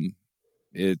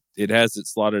 It has it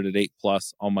slotted at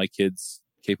 8+. All my kids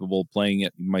capable of playing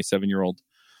it. My 7-year-old.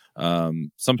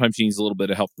 Sometimes she needs a little bit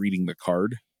of help reading the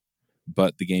card,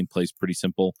 but the gameplay is pretty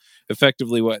simple.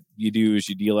 Effectively, what you do is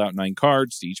you deal out 9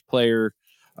 cards to each player.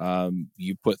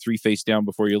 You put 3 face down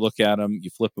before you look at them. You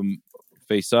flip them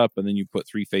face up, and then you put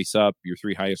 3 face up. Your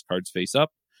 3 highest cards face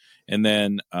up, and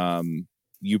then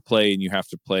you play, and you have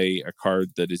to play a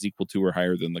card that is equal to or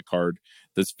higher than the card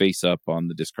that's face up on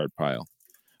the discard pile.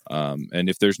 And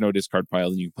if there's no discard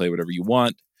pile, then you play whatever you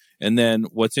want. And then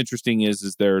what's interesting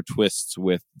is there are twists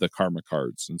with the Karma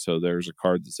cards. And so there's a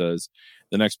card that says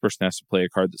the next person has to play a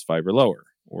card that's 5 or lower,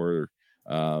 or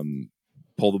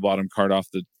pull the bottom card off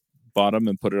the bottom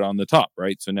and put it on the top,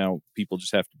 right? So now people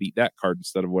just have to beat that card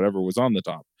instead of whatever was on the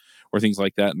top, or things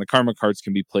like that. And the Karma cards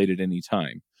can be played at any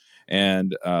time.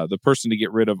 And the person to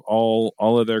get rid of all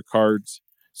of their cards.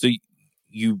 So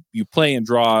you play and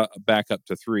draw back up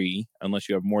to 3, unless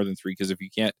you have more than 3, because if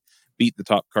you can't beat the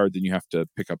top card, then you have to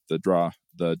pick up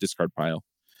the discard pile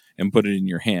and put it in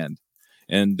your hand.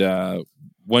 And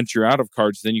once you're out of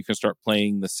cards, then you can start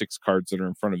playing the 6 cards that are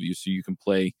in front of you. So you can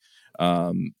play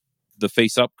the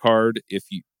face up card if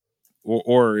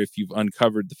you've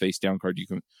uncovered the face down card, you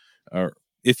can, or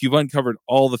if you've uncovered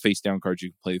all the face down cards, you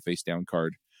can play the face down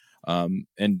card. And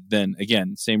then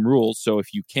again, same rules. So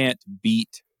if you can't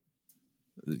beat,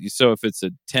 so if it's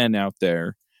a 10 out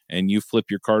there and you flip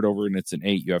your card over and it's an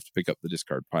 8, you have to pick up the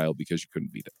discard pile because you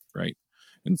couldn't beat it, right?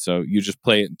 And so you just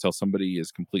play it until somebody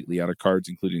is completely out of cards,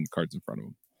 including the cards in front of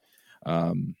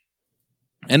them.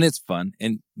 And it's fun.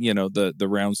 And, the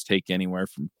rounds take anywhere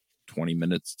from 20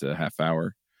 minutes to a half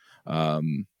hour.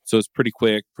 So it's pretty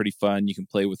quick, pretty fun. You can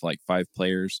play with like 5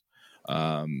 players.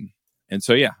 And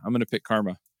so, yeah, I'm going to pick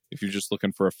Karma. If you're just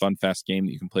looking for a fun, fast game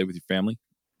that you can play with your family,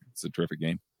 it's a terrific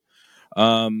game.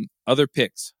 Other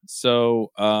picks.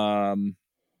 So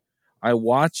I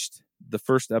watched the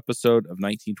first episode of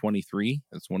 1923.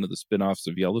 That's one of the spinoffs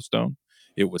of Yellowstone.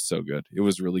 It was so good. It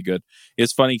was really good.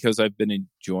 It's funny because I've been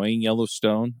enjoying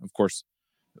Yellowstone. Of course,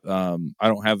 I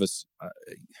don't have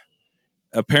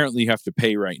apparently you have to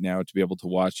pay right now to be able to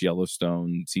watch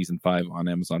Yellowstone season 5 on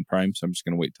Amazon Prime. So I'm just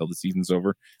going to wait till the season's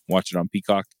over, watch it on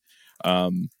Peacock.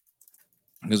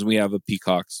 Because we have a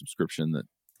Peacock subscription that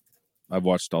I've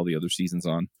watched all the other seasons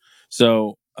on.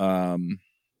 So I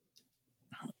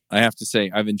have to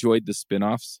say I've enjoyed the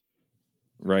spinoffs,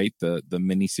 right? The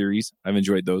mini series. I've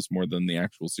enjoyed those more than the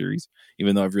actual series,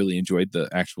 even though I've really enjoyed the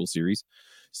actual series.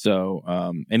 So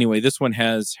anyway, this one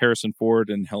has Harrison Ford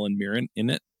and Helen Mirren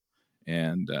in it,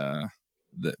 and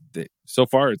so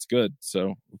far it's good.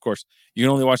 So course, you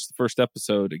can only watch the first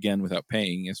episode again without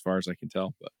paying, as far as I can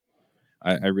tell. But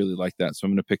I really like that, so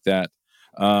I'm going to pick that.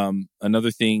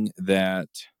 Another thing that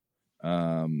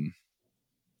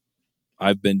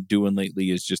I've been doing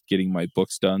lately is just getting my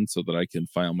books done so that I can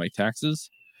file my taxes.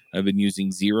 I've been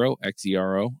using Xero,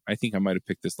 Xero. I think I might have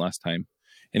picked this last time.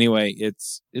 Anyway,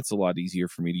 it's a lot easier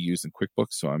for me to use than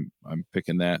QuickBooks, so I'm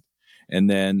picking that. And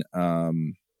then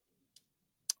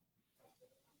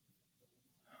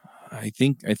I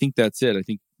think that's it. I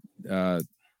think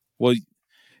well,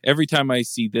 every time I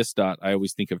see this dot, I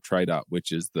always think of TriDot,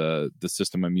 which is the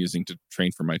system I'm using to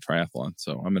train for my triathlon.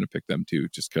 So I'm going to pick them too,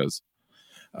 just because.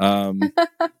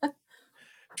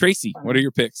 Tracy, what are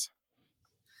your picks?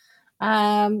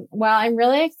 Well, I'm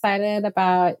really excited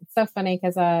about. It's so funny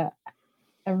because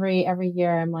every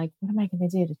year I'm like, what am I going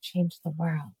to do to change the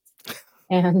world?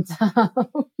 And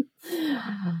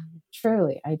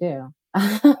truly, I do.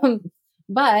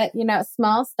 But,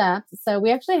 small steps. So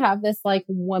we actually have this like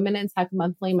Women in Tech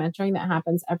monthly mentoring that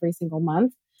happens every single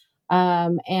month.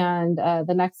 And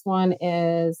the next one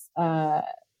is,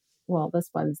 this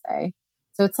Wednesday.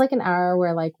 So it's like an hour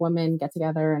where like women get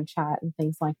together and chat and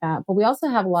things like that. But we also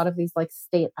have a lot of these like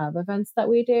state of events that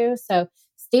we do. So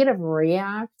State of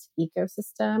React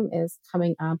ecosystem is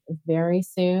coming up very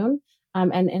soon.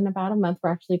 And in about a month, we're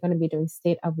actually going to be doing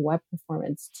State of Web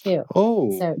Performance too.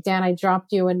 Oh. So Dan, I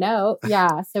dropped you a note.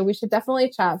 Yeah. So we should definitely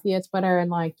chat via Twitter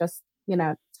and like just,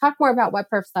 talk more about web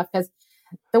perf stuff, because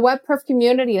the web perf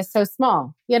community is so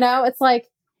small. It's like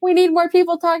we need more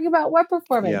people talking about web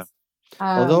performance. Yeah.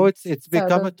 Although it's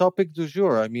become a topic du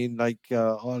jour. I mean, like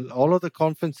all of the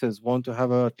conferences want to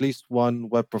have at least one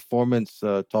web performance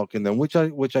talk in them, which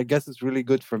I guess is really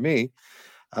good for me.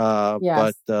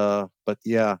 Yes. But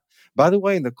yeah. By the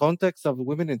way, in the context of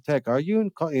Women in Tech, are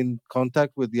you in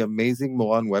contact with the amazing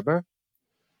Moan Weber?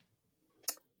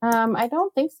 I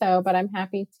don't think so, but I'm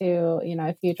happy to.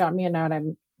 If you drop me a note,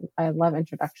 I love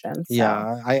introductions. So.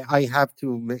 Yeah, I have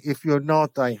to. If you're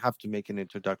not, I have to make an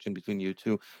introduction between you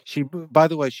two. By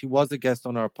the way, she was a guest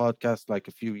on our podcast like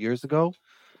a few years ago,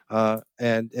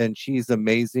 and she's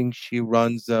amazing. She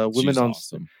runs women on.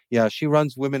 Awesome. Yeah, she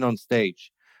runs Women on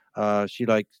Stage. She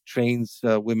like trains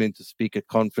women to speak at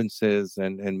conferences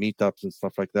and meetups and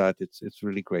stuff like that. It's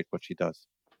really great what she does.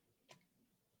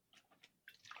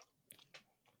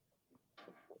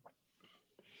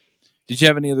 Did you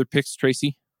have any other picks,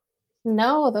 Tracy?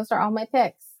 No, those are all my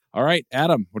picks. All right,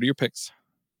 Adam, what are your picks?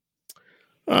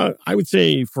 I would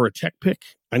say for a tech pick,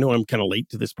 I know I'm kind of late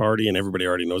to this party and everybody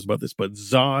already knows about this, but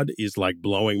Zod is like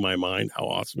blowing my mind how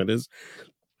awesome it is.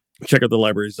 Check out the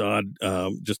library Zod.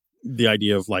 Just the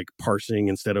idea of like parsing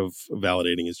instead of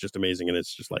validating is just amazing, and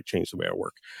it's just like changed the way I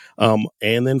work.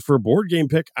 And then for a board game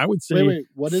pick, I would say... Wait,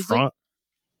 what is it?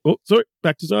 Oh, sorry,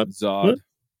 back to Zod. Zod. What?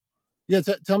 Yeah,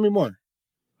 tell me more.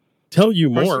 Tell you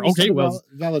more. Okay, well,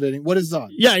 validating. What is Zod?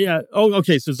 Yeah. Oh,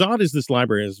 okay. So Zod is this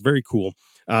library. It's very cool.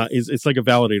 It's like a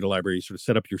validator library. You sort of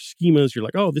set up your schemas. You're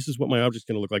like, oh, this is what my object's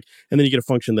going to look like, and then you get a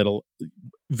function that'll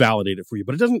validate it for you.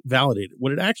 But it doesn't validate it.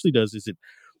 What it actually does is it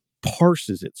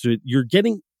parses it. So you're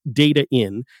getting data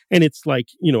in, and it's like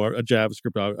a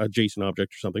JavaScript, a JSON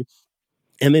object or something,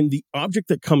 and then the object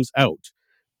that comes out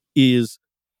is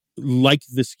like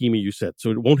the schema you set.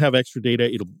 So it won't have extra data.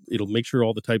 It'll make sure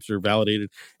all the types are validated.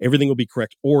 Everything will be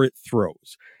correct, or it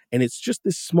throws. And it's just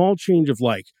this small change of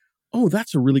like, oh,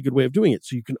 that's a really good way of doing it.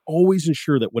 So you can always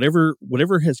ensure that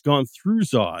whatever has gone through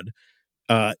Zod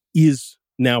is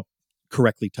now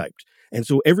correctly typed. And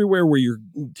so everywhere where you're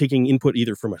taking input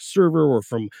either from a server or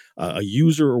from a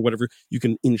user or whatever, you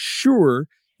can ensure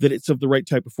that it's of the right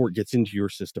type before it gets into your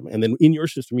system. And then in your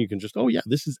system, you can just, oh yeah,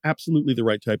 this is absolutely the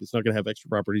right type. It's not going to have extra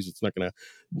properties. It's not going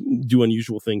to do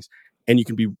unusual things. And you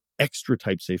can be extra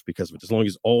type safe because of it, as long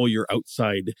as all your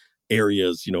outside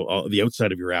areas, the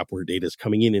outside of your app where data is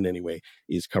coming in any way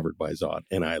is covered by Zod.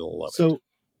 And I love it. So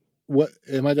what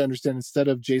am I to understand? Instead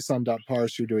of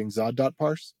JSON.parse, you're doing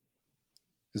Zod.parse?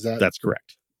 That's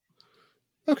correct.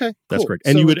 Okay, that's cool. correct.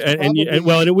 And so you would, and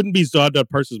it wouldn't be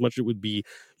Zod.parse as much. It would be,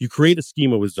 you create a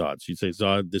schema with Zod. So you'd say,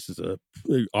 Zod, this is a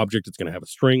object. It's going to have a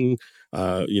string.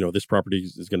 This property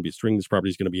is going to be a string. This property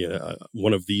is going to be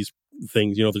one of these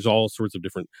things. There's all sorts of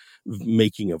different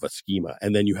making of a schema.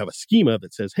 And then you have a schema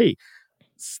that says, hey,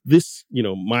 this,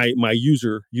 my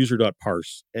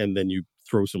user.parse, and then you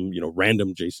throw some,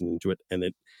 random JSON into it, and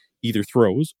it either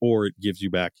throws or it gives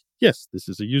you back, yes, this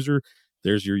is a user.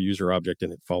 There's your user object,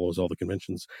 and it follows all the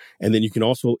conventions. And then you can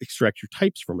also extract your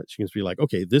types from it. So you can be like,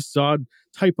 okay, this Zod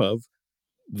type of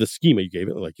the schema you gave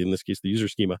it, like in this case, the user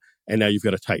schema. And now you've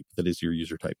got a type that is your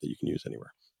user type that you can use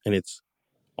anywhere. And it's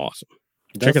awesome.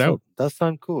 Check it out. That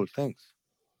sounds cool. Thanks.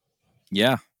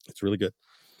 Yeah. It's really good.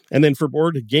 And then for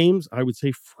board games, I would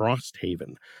say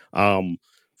Frosthaven.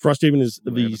 Frosthaven is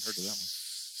the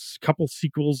couple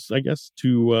sequels, I guess,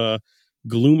 to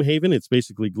Gloomhaven. It's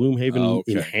basically Gloomhaven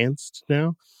enhanced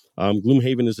now.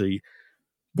 Gloomhaven is a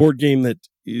board game that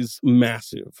is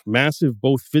massive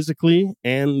both physically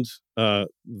and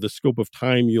the scope of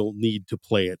time you'll need to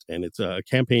play it. And it's a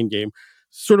campaign game,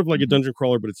 sort of like a dungeon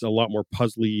crawler, but it's a lot more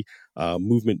puzzly,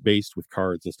 movement based with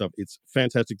cards and stuff. It's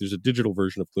fantastic. There's a digital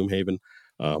version of Gloomhaven,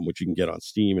 which you can get on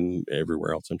Steam and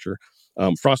everywhere else, I'm sure.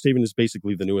 Frosthaven is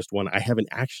basically the newest one. I haven't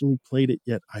actually played it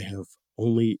yet. I have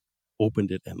only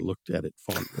opened it and looked at it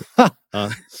fondly.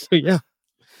 So yeah,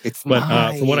 it's but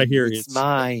mine. From what I hear, it's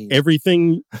mine.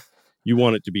 Everything you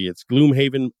want it to be. It's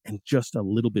Gloomhaven and just a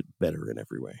little bit better in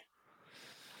every way.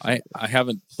 I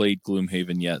haven't played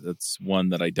Gloomhaven yet. That's one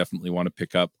that I definitely want to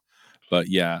pick up. But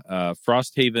yeah,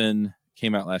 Frosthaven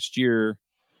came out last year.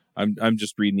 I'm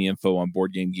just reading the info on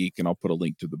Board Game Geek, and I'll put a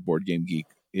link to the Board Game Geek.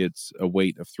 It's a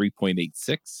weight of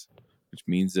 3.86, which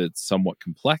means it's somewhat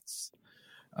complex.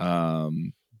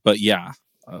 But yeah,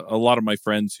 a lot of my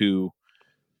friends who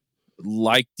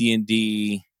like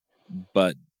D&D,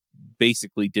 but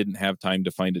basically didn't have time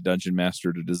to find a dungeon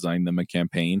master to design them a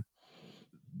campaign,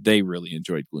 they really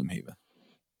enjoyed Gloomhaven.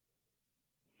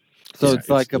 So it's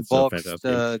like a boxed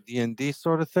D&D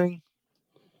sort of thing?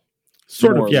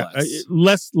 Sort of, yeah.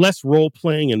 Less role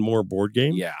playing and more board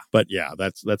game. Yeah, but yeah,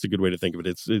 that's a good way to think of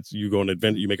it. It's you go on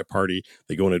adventure, you make a party,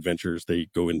 they go on adventures, they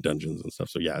go in dungeons and stuff.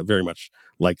 So yeah, very much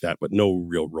like that, but no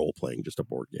real role playing, just a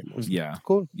board game mostly. Yeah,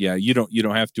 cool. Yeah, you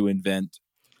don't have to invent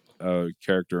a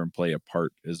character and play a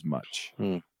part as much.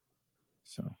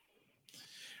 So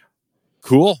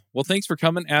cool. Well, thanks for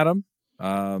coming, Adam.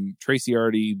 Tracy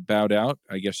already bowed out.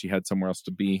 I guess she had somewhere else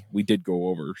to be. We did go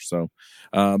over. So,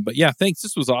 but yeah, thanks.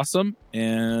 This was awesome.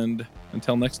 And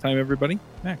until next time, everybody,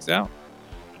 Max out.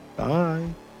 Bye.